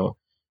also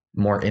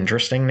more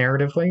interesting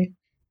narratively.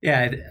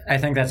 Yeah, I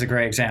think that's a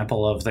great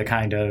example of the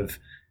kind of,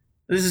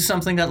 this is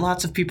something that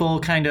lots of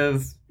people kind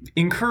of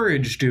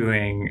encourage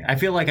doing. I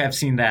feel like I've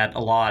seen that a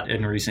lot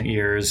in recent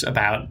years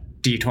about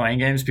D20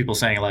 games, people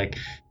saying like,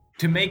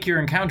 to make your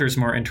encounters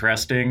more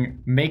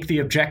interesting, make the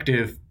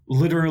objective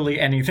literally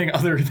anything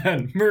other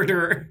than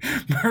murder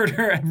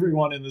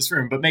everyone in this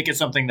room, but make it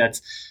something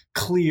that's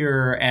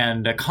clear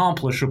and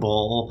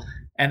accomplishable.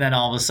 And then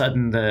all of a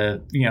sudden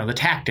the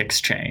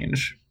tactics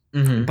change.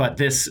 Mm-hmm. But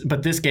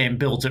this game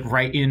builds it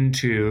right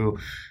into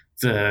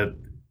the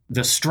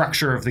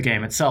structure of the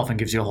game itself and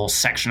gives you a whole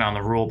section on the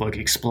rulebook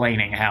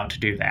explaining how to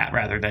do that,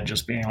 rather than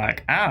just being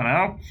like, I don't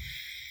know,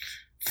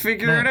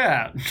 figure it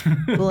out.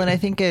 Well, and I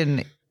think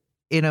in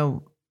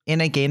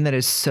a game that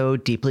is so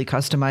deeply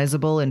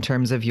customizable in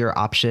terms of your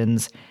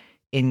options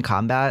in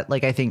combat,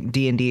 like I think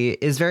D&D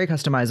is very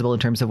customizable in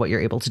terms of what you're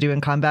able to do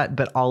in combat,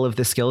 but all of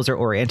the skills are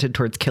oriented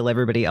towards kill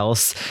everybody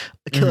else,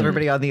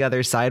 everybody on the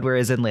other side.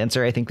 Whereas in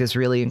Lancer, I think this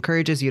really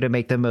encourages you to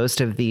make the most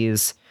of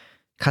these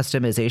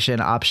customization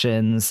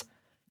options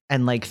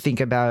and like think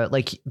about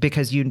like,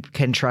 because you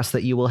can trust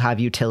that you will have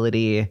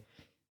utility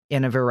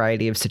in a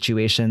variety of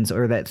situations,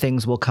 or that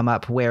things will come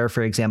up where,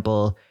 for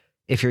example,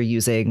 if you're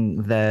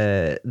using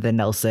the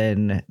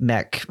Nelson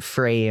mech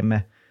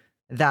frame,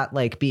 that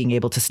like being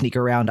able to sneak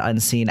around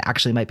unseen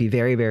actually might be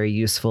very, very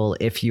useful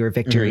if your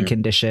victory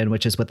condition,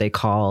 which is what they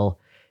call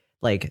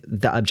like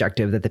the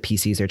objective that the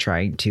PCs are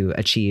trying to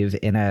achieve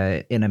in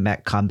a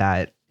mech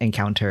combat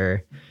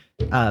encounter,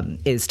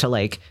 is to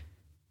like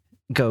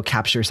go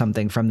capture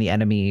something from the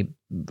enemy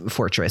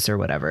fortress or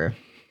whatever.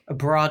 A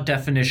broad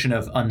definition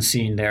of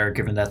unseen there,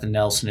 given that the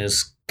Nelson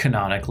is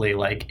canonically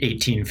like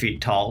 18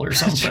 feet tall or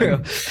something.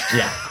 True.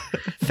 Yeah.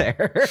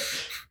 Fair.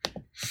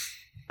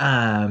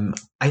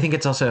 I think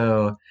it's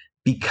also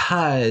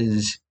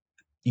because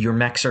your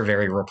mechs are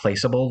very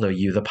replaceable, though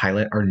you, the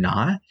pilot, are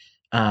not.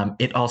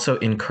 It also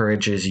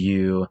encourages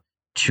you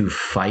to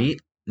fight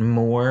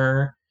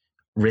more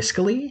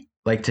riskily,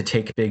 like to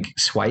take big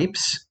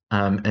swipes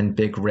and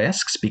big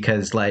risks,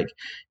 because like,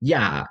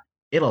 yeah,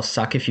 it'll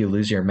suck if you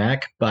lose your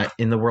mech, but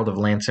in the world of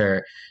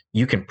Lancer,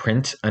 you can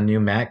print a new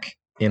mech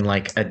in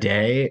like a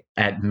day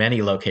at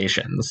many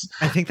locations.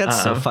 I think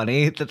that's so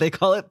funny that they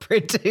call it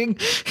printing,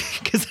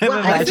 because I'm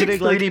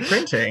imagining I think 3D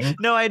printing.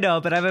 No, I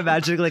know, but I'm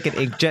imagining like an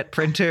inkjet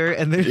printer,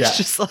 and there's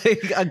just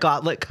like a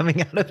gauntlet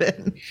coming out of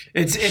it.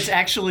 It's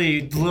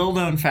actually, little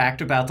known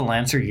fact about the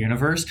Lancer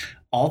universe,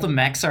 all the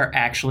mechs are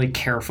actually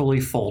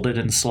carefully folded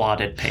and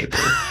slotted paper.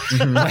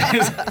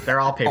 They're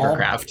all paper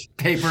craft.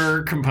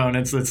 Paper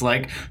components that's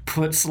like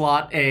put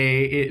slot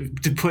A,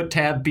 to put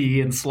tab B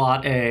and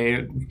slot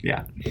A.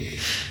 Yeah.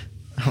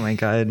 Oh my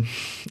God.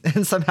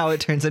 And somehow it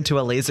turns into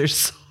a laser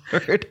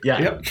sword. Yeah.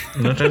 Yep.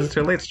 It turns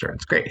into a laser sword.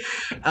 It's great.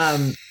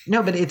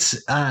 No, but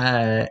it's,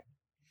 I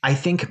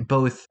think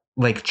both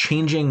like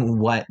changing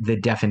what the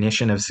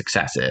definition of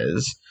success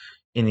is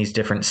in these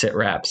different sit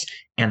reps,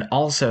 and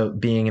also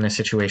being in a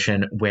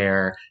situation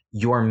where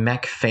your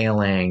mech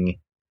failing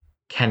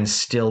can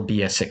still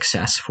be a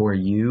success for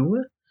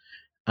you,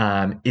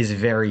 is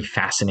very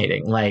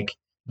fascinating. Like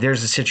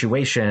there's a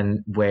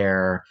situation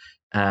where,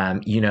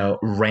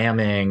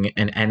 ramming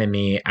an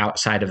enemy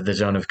outside of the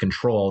zone of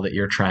control that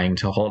you're trying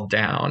to hold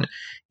down,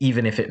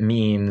 even if it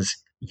means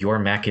your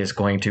mech is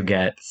going to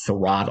get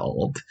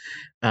throttled,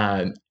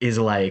 is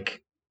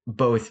like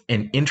both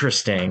an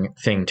interesting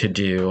thing to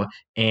do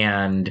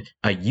and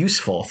a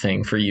useful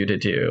thing for you to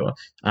do,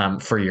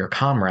 for your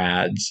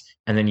comrades.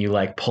 And then you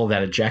like pull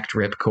that eject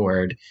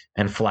ripcord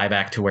and fly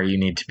back to where you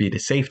need to be to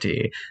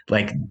safety.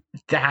 Like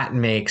that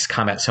makes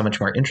combat so much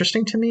more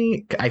interesting to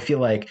me. I feel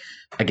like,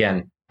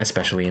 again,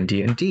 especially in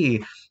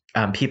D&D,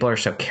 people are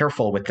so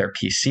careful with their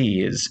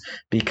PCs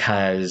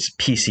because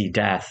PC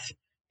death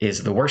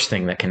is the worst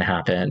thing that can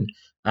happen.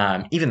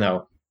 Even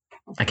though,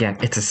 again,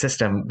 it's a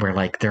system where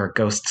like there are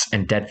ghosts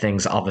and dead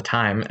things all the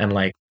time, and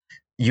like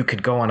you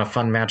could go on a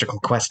fun magical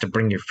quest to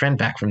bring your friend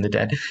back from the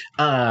dead.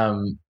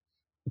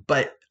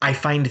 But I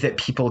find that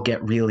people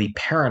get really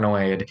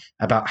paranoid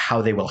about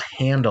how they will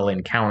handle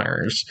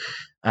encounters.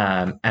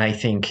 And I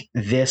think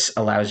this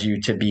allows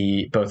you to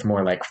be both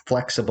more like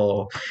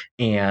flexible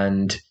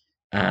and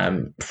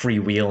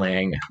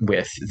freewheeling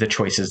with the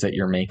choices that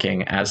you're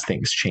making as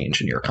things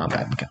change in your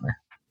combat encounter.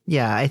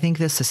 Yeah, I think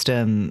this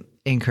system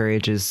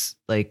encourages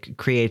like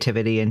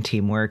creativity and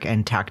teamwork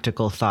and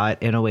tactical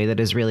thought in a way that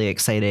is really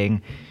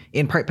exciting,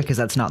 in part because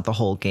that's not the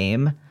whole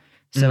game.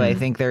 So I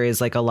think there is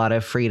like a lot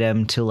of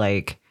freedom to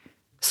like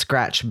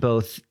scratch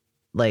both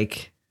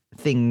like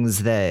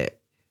things that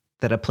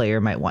a player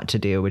might want to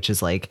do, which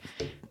is like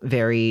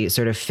very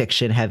sort of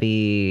fiction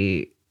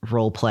heavy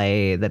role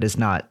play that is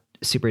not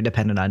super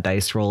dependent on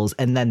dice rolls,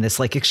 and then this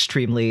like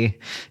extremely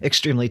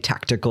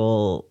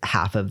tactical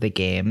half of the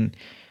game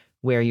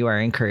where you are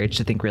encouraged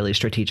to think really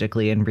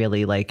strategically and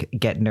really like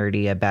get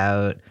nerdy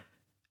about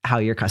how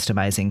you're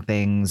customizing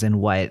things and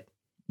what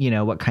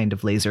kind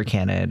of laser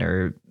cannon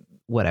or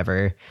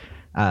whatever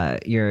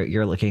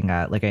you're looking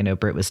at. Like I know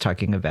Britt was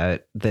talking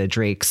about the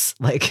Drake's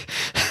like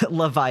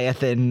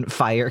Leviathan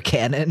fire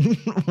cannon,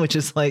 which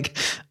is like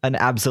an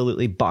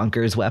absolutely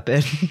bonkers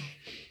weapon.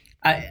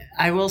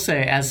 I will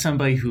say, as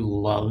somebody who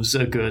loves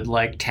a good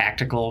like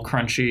tactical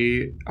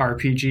crunchy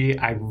RPG,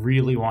 I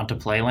really want to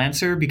play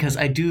Lancer because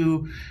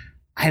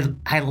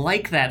I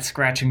like that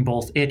scratching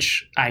both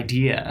itch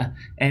idea,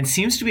 and it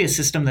seems to be a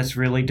system that's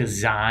really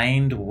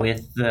designed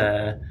with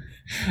the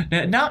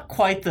not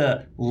quite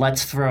the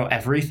let's throw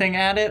everything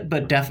at it,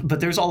 but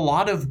there's a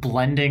lot of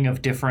blending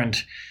of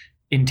different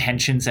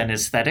intentions and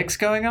aesthetics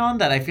going on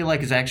that I feel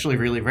like is actually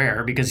really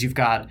rare, because you've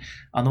got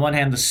on the one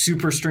hand the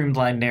super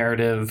streamlined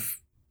narrative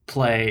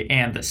play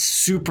and the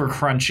super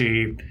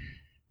crunchy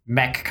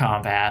mech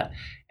combat.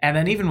 And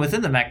then even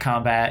within the mech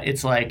combat,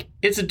 it's like,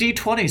 it's a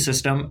D20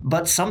 system,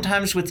 but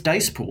sometimes with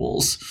dice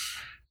pools,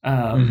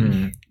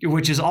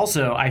 which is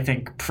also, I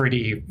think,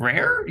 pretty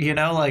rare.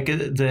 Like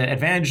the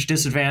advantage,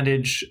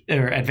 disadvantage,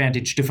 or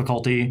advantage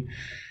difficulty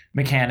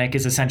mechanic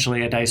is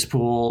essentially a dice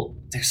pool.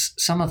 There's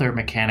some other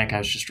mechanic I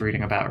was just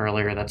reading about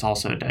earlier that's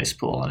also a dice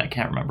pool, and I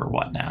can't remember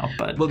what now.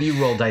 But well,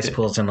 you roll dice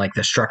pools in like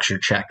the structure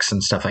checks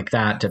and stuff like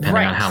that,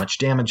 depending on how much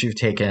damage you've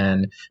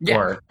taken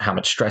or how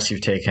much stress you've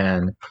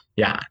taken.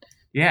 Yeah.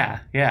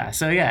 Yeah.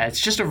 So yeah, it's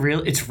just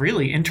it's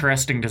really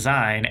interesting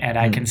design, and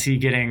I can see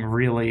getting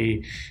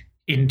really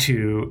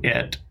into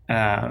it.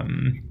 I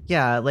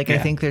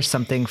think there's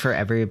something for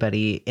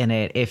everybody in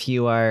it. If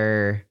you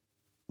are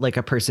like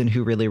a person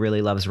who really,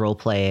 really loves role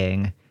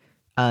playing,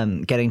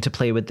 getting to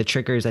play with the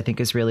triggers, I think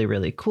is really,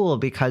 really cool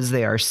because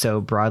they are so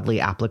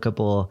broadly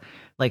applicable.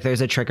 Like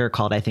there's a trigger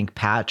called, I think,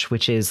 patch,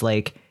 which is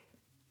like,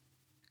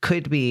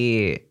 could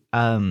be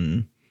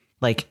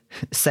like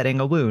setting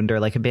a wound or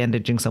like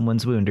bandaging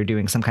someone's wound or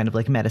doing some kind of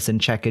like medicine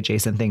check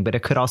adjacent thing, but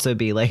it could also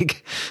be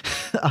like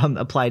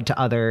applied to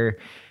other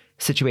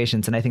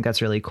situations. And I think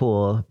that's really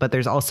cool. But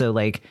there's also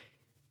like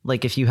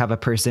if you have a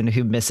person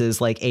who misses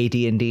like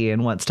AD&D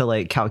and wants to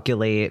like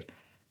calculate,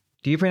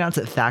 do you pronounce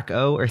it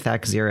THAC-0 or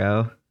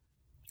THAC-0?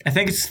 I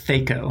think it's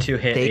THAC-0. To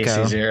hit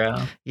THAC-0.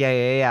 AC0.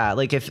 Yeah.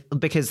 Like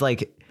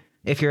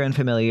if you're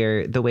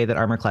unfamiliar, the way that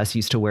armor class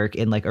used to work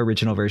in like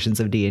original versions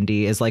of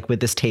D&D is like with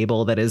this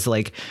table that is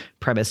like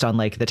premised on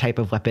like the type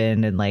of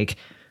weapon and like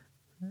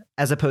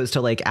as opposed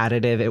to like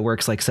additive, it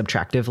works like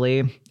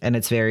subtractively, and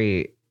it's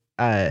very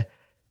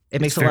it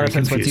makes a lot of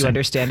sense once you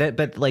understand it,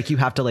 but like you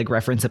have to like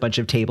reference a bunch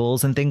of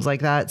tables and things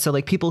like that. So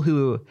like people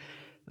who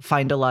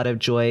find a lot of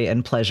joy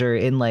and pleasure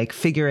in like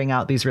figuring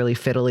out these really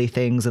fiddly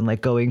things and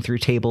like going through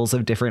tables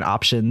of different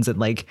options and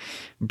like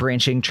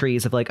branching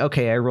trees of like,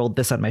 okay, I rolled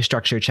this on my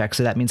structure check,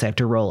 so that means I have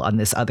to roll on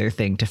this other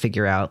thing to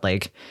figure out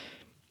like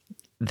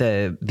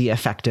the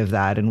effect of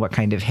that and what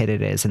kind of hit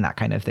it is and that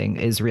kind of thing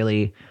is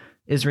really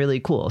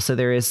cool. So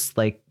there is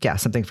like, yeah,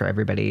 something for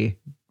everybody,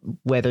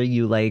 whether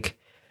you like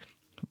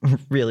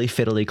really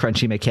fiddly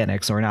crunchy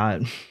mechanics or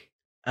not.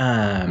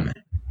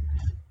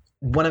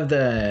 One of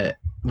the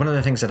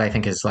things that I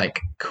think is like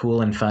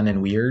cool and fun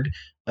and weird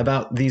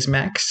about these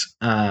mechs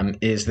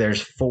is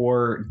there's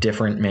 4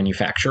 different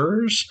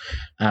manufacturers,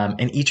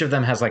 and each of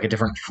them has like a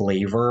different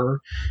flavor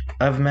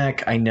of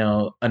mech. I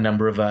know a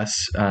number of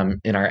us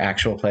in our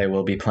actual play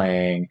will be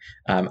playing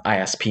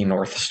ISP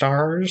North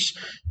Stars,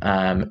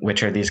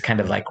 which are these kind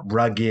of like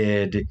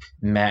rugged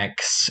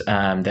mechs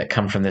that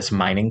come from this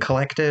mining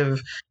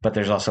collective. But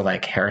there's also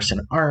like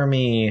Harrison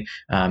Army,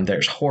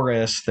 there's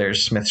Horus,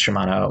 there's Smith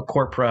Shimano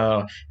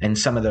Corpro, and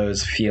some of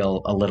those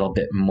feel a little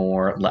bit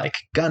more like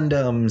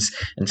Gundams,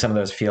 and some of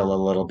those feel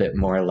a little bit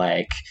more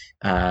like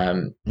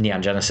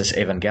Neon Genesis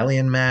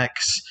Evangelion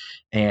mechs.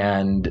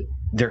 And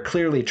they're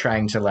clearly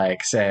trying to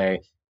like say,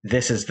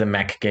 this is the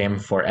mech game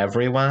for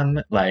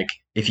everyone. Like,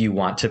 if you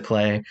want to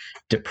play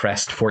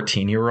depressed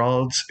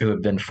 14-year-olds who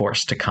have been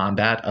forced to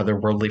combat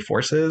otherworldly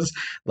forces,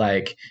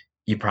 like,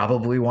 you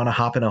probably want to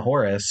hop in a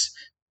Horus,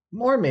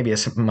 or maybe a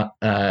Smith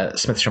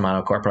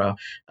Shimano Corpro,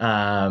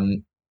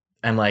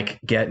 and like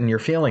get in your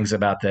feelings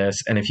about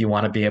this. And if you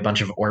want to be a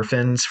bunch of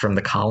orphans from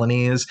the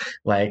colonies,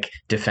 like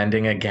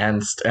defending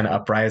against an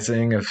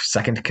uprising of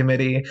Second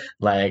Committee,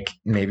 like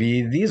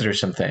maybe these are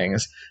some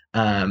things.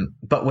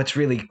 But what's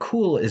really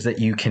cool is that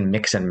you can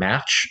mix and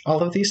match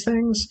all of these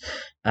things.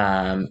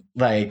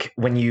 Like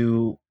when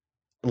you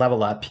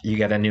level up, you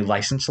get a new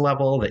license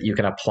level that you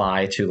can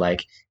apply to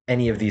like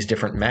any of these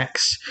different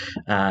mechs.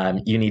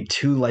 You need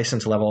 2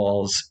 license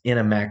levels in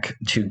a mech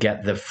to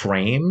get the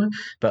frame,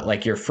 but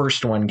like your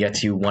first one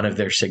gets you one of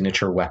their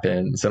signature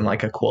weapons and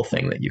like a cool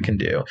thing that you can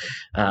do.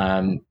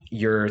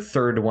 Your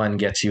third one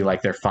gets you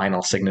like their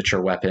final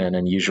signature weapon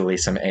and usually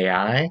some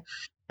AI,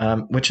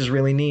 which is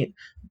really neat.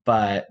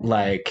 But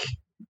like,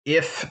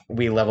 if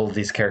we level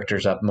these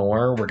characters up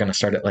more, we're going to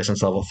start at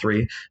license level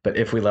 3. But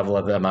if we level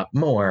them up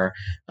more,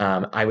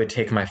 I would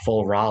take my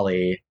full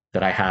Raleigh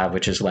that I have,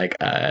 which is like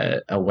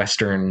a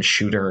Western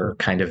shooter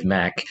kind of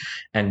mech,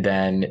 and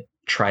then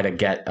try to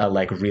get a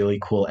like really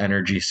cool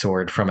energy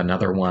sword from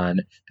another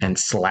one and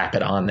slap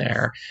it on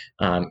there.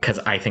 Because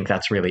I think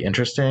that's really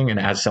interesting. And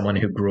as someone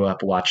who grew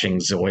up watching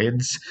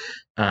Zoids,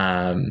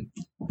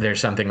 there's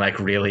something like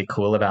really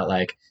cool about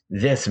like,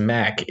 this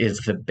mech is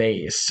the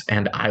base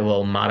and I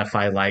will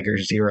modify Liger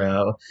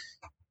Zero,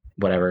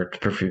 whatever,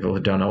 for people who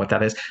don't know what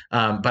that is.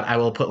 But I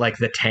will put like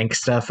the tank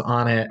stuff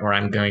on it, or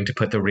I'm going to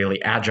put the really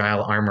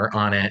agile armor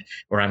on it,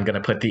 or I'm going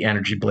to put the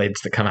energy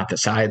blades that come out the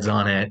sides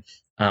on it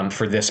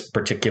for this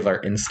particular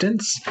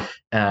instance.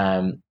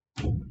 And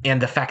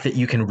the fact that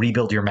you can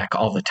rebuild your mech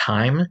all the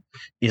time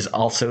is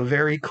also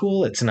very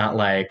cool. It's not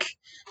like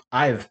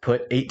I've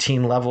put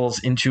 18 levels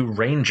into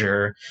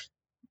Ranger,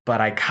 but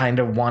I kind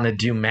of want to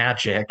do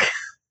magic.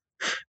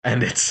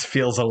 And it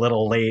feels a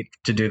little late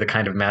to do the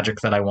kind of magic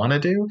that I want to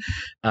do.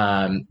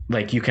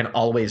 Like you can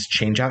always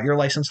change out your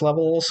license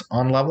levels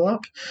on Level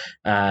Up.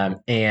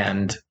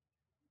 And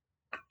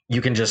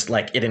you can just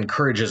like, it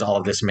encourages all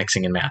of this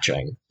mixing and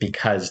matching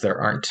because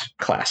there aren't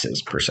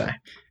classes per se.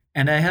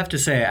 And I have to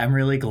say, I'm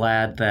really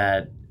glad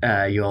that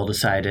you all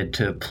decided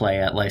to play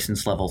at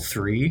license level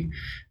 3,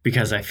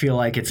 because I feel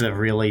like it's a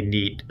really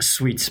neat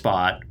sweet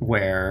spot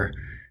where,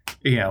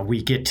 you know,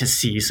 we get to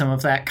see some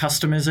of that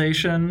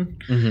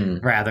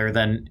customization rather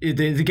than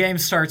the game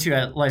starts you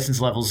at license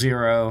level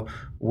 0,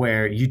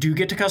 where you do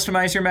get to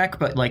customize your mech,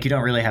 but like you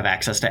don't really have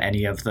access to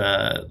any of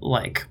the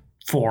like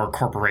 4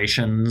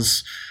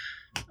 corporations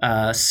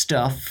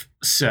stuff.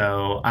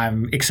 So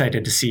I'm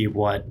excited to see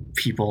what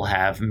people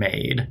have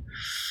made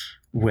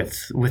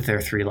with their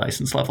 3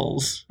 license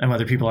levels, and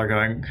whether people are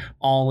going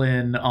all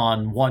in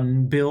on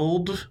one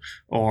build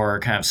or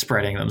kind of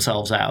spreading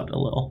themselves out a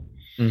little.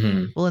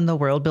 Well, and the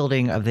world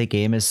building of the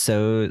game is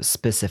so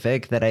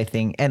specific that I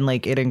think, and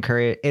like it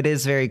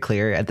is very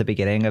clear at the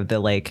beginning of the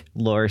like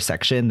lore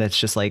section that's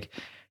just like,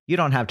 you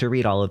don't have to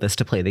read all of this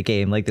to play the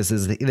game. Like this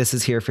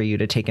is here for you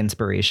to take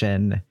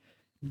inspiration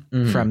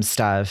from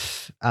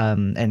stuff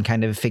and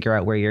kind of figure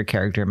out where your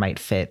character might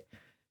fit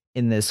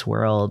in this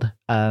world.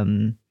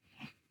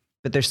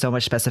 But there's so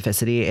much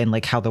specificity in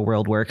like how the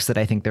world works that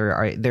I think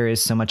there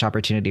is so much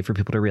opportunity for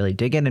people to really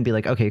dig in and be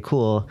like, okay,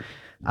 cool.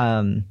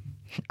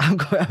 I'm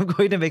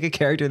going to make a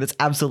character that's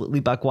absolutely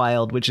buck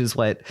wild, which is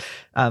what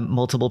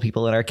multiple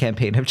people in our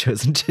campaign have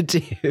chosen to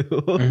do.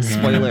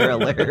 Spoiler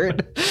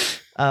alert.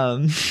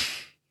 I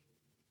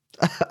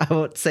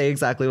won't say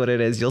exactly what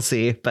it is. You'll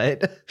see,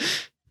 but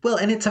well,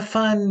 and it's a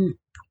fun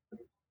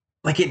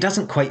like it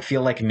doesn't quite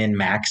feel like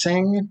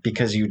min-maxing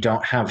because you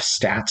don't have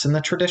stats in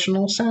the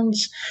traditional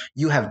sense.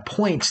 You have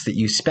points that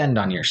you spend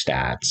on your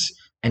stats,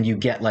 and you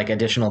get like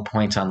additional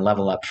points on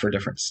level up for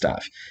different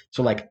stuff.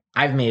 So like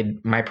I've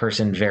made my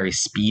person very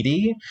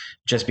speedy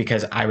just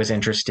because I was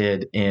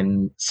interested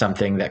in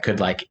something that could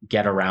like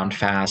get around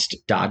fast,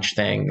 dodge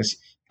things,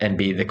 and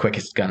be the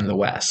quickest gun in the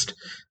West.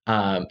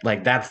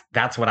 Like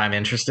that's what I'm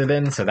interested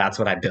in. So that's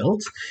what I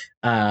built.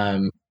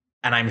 And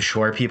I'm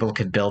sure people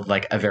could build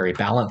like a very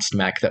balanced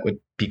mech that would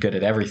be good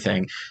at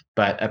everything.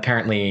 But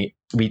apparently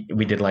we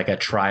did like a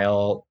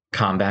trial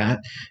combat,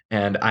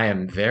 and I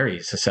am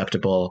very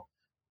susceptible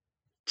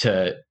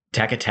to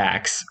tech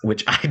attacks,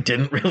 which I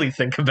didn't really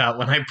think about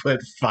when I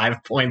put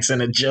 5 points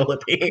in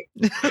agility.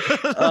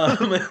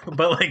 But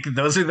like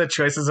those are the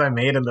choices I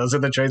made, and those are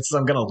the choices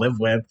I'm going to live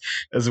with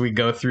as we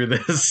go through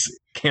this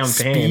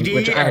campaign, Speedy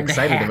which I'm and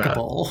excited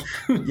hackable.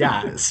 about.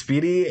 Yeah,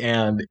 speedy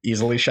and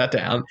easily shut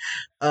down.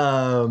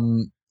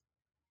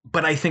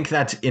 But I think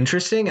that's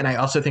interesting, and I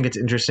also think it's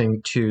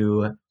interesting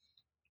to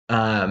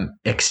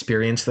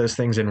experience those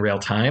things in real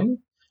time.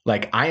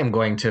 Like I am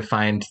going to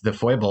find the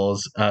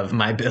foibles of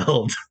my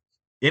build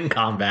in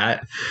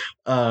combat,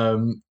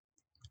 but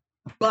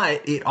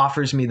it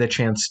offers me the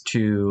chance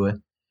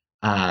to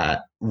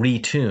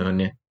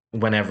retune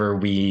whenever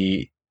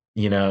we,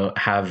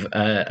 have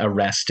a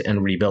rest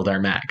and rebuild our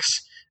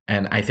mechs.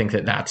 And I think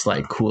that that's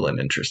like cool and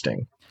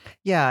interesting.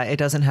 Yeah, it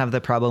doesn't have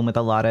the problem with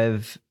a lot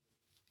of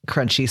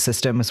crunchy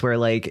systems where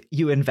like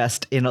you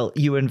invest in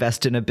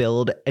a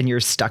build and you're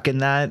stuck in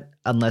that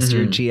unless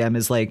your GM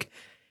is like,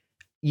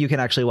 you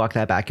can actually walk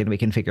that back and we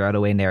can figure out a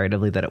way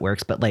narratively that it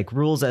works. But like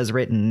rules as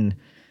written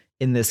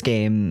in this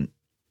game,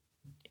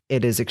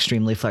 it is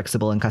extremely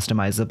flexible and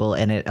customizable,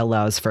 and it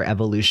allows for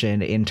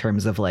evolution in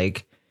terms of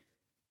like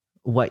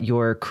what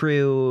your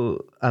crew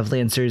of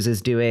Lancers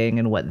is doing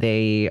and what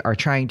they are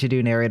trying to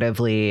do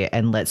narratively,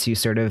 and lets you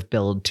sort of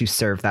build to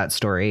serve that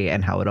story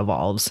and how it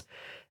evolves.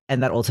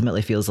 And that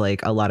ultimately feels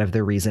like a lot of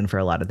the reason for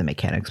a lot of the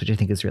mechanics, which I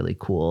think is really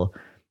cool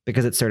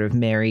because it sort of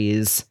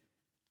marries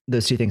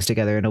those two things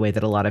together in a way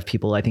that a lot of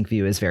people I think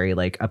view as very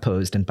like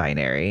opposed and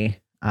binary.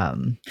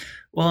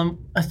 Well,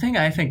 a thing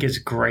I think is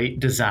great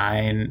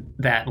design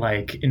that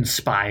like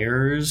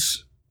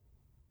inspires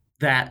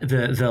that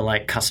the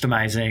like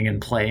customizing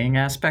and playing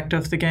aspect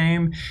of the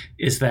game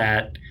is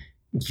that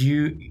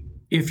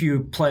if you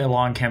play a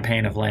long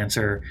campaign of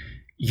Lancer,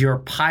 your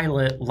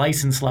pilot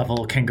license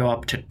level can go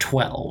up to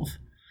 12.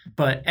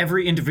 But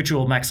every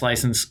individual mech's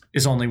license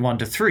is only 1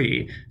 to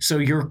 3. So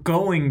you're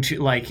going to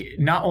like,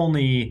 not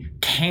only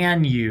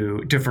can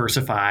you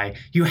diversify,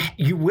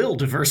 you will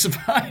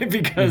diversify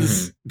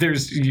because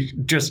there's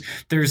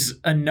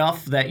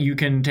enough that you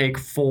can take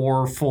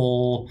 4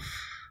 full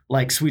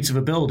like suites of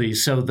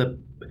abilities. So the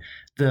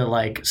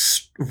like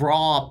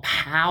raw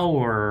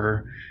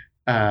power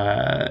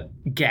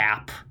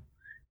gap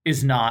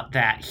is not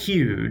that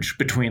huge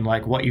between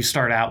like what you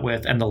start out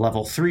with and the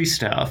level 3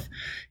 stuff.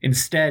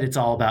 Instead, it's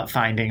all about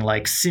finding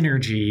like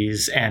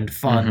synergies and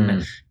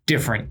fun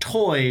different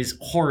toys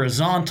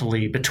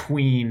horizontally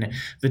between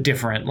the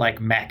different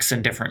like mechs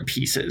and different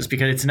pieces,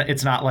 because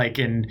it's not like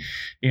in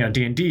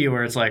D&D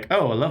where it's like,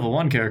 oh, a level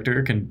 1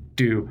 character can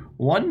do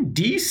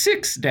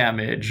 1d6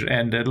 damage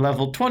and a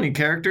level 20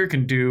 character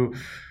can do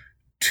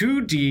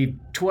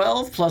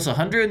 2d12 plus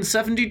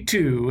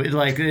 172.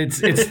 Like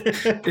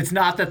it's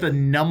not that the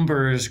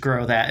numbers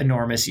grow that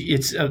enormous.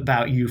 It's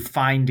about you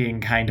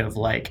finding kind of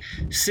like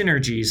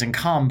synergies and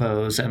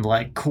combos and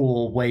like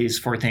cool ways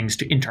for things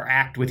to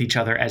interact with each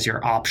other as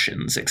your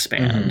options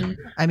expand.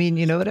 I mean,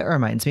 you know what it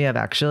reminds me of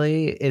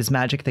actually is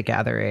Magic the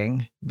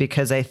Gathering,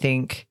 because I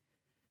think...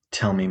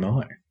 Tell me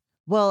more.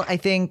 Well,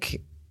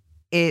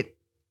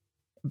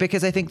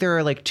 because I think there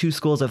are like two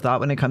schools of thought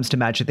when it comes to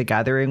Magic the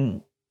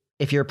Gathering.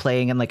 If you're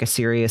playing in like a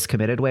serious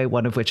committed way,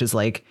 one of which is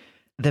like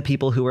the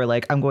people who are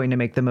like, I'm going to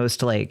make the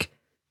most like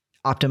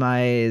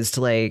optimized,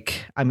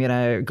 like I'm going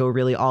to go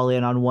really all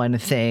in on one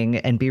thing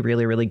and be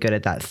really, really good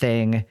at that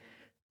thing.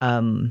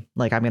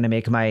 Like I'm going to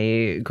make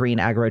my green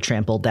aggro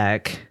trample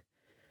deck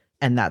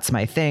and that's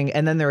my thing.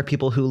 And then there are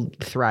people who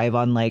thrive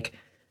on like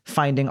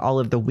finding all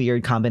of the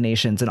weird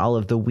combinations and all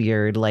of the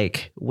weird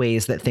like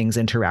ways that things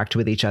interact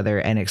with each other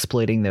and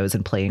exploiting those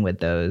and playing with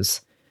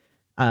those.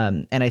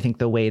 And I think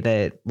the way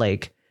that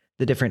like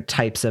the different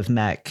types of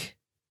mech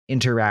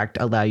interact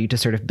allow you to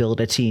sort of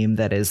build a team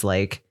that is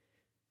like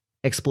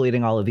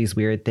exploiting all of these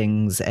weird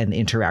things and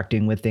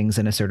interacting with things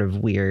in a sort of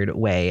weird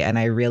way. And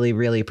I really,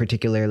 really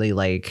particularly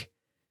like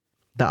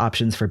the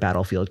options for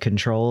battlefield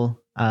control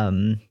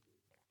that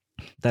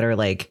are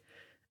like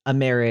a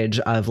marriage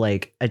of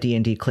like a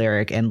D&D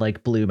cleric and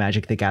like blue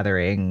Magic the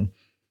Gathering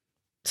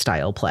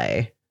style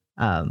play.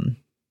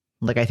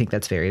 Like I think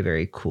that's very,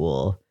 very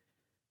cool.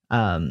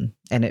 And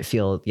it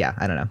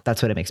I don't know.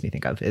 That's what it makes me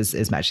think of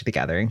is Magic the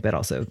Gathering, but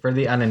also for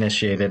the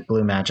uninitiated,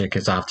 blue magic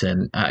is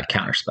often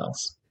counter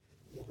spells.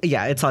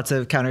 Yeah, it's lots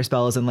of counter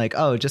spells and like,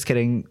 oh, just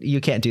kidding,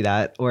 you can't do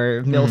that,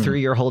 or mill through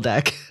your whole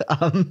deck.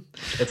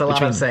 It's a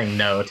lot of saying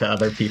no to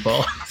other people.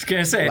 I was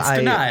gonna say it's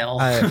denial.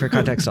 For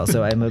context,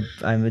 also, I'm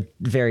a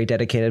very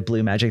dedicated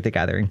Blue Magic the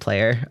Gathering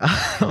player.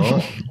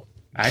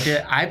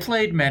 I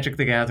played Magic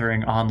the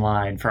Gathering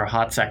online for a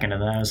hot second,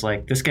 and then I was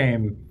like, this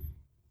game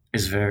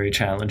is very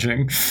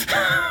challenging.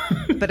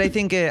 But I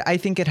think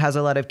it has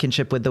a lot of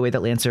kinship with the way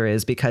that Lancer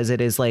is, because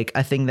it is like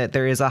a thing that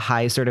there is a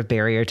high sort of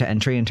barrier to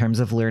entry in terms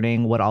of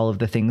learning what all of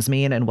the things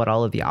mean and what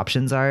all of the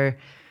options are.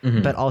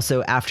 Mm-hmm. But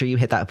also after you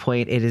hit that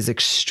point, it is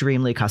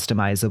extremely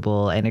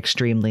customizable and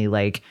extremely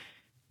like,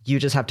 you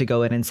just have to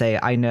go in and say,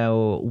 I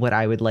know what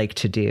I would like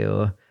to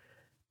do.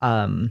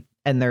 And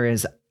there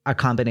is a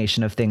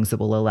combination of things that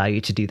will allow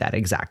you to do that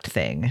exact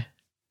thing.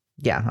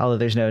 Yeah, although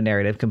there's no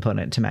narrative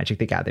component to Magic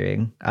the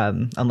Gathering,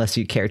 unless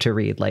you care to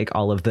read like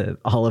all of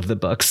the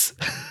books.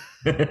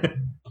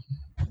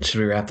 Should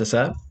we wrap this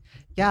up?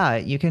 Yeah,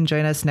 you can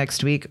join us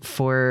next week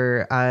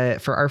for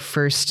our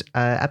first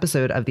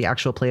episode of the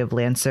actual play of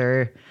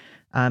Lancer,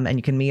 and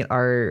you can meet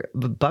our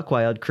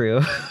Buckwild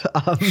crew.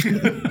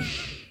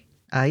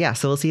 Yeah,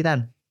 so we'll see you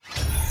then.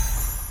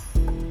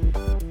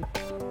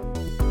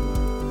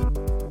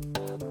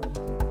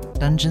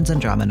 Dungeons and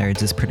Drama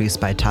Nerds is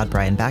produced by Todd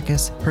Brian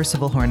Backus,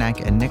 Percival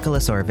Hornack, and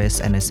Nicholas Orvis,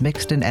 and is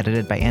mixed and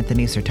edited by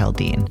Anthony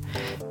Sertel-Dean.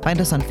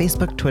 Find us on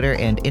Facebook, Twitter,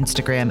 and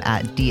Instagram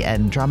at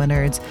DN Drama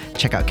Nerds.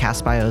 Check out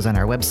cast bios on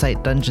our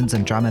website,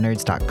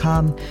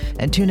 dungeonsanddramanerds.com,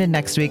 and tune in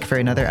next week for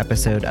another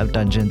episode of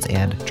Dungeons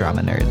and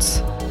Drama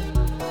Nerds.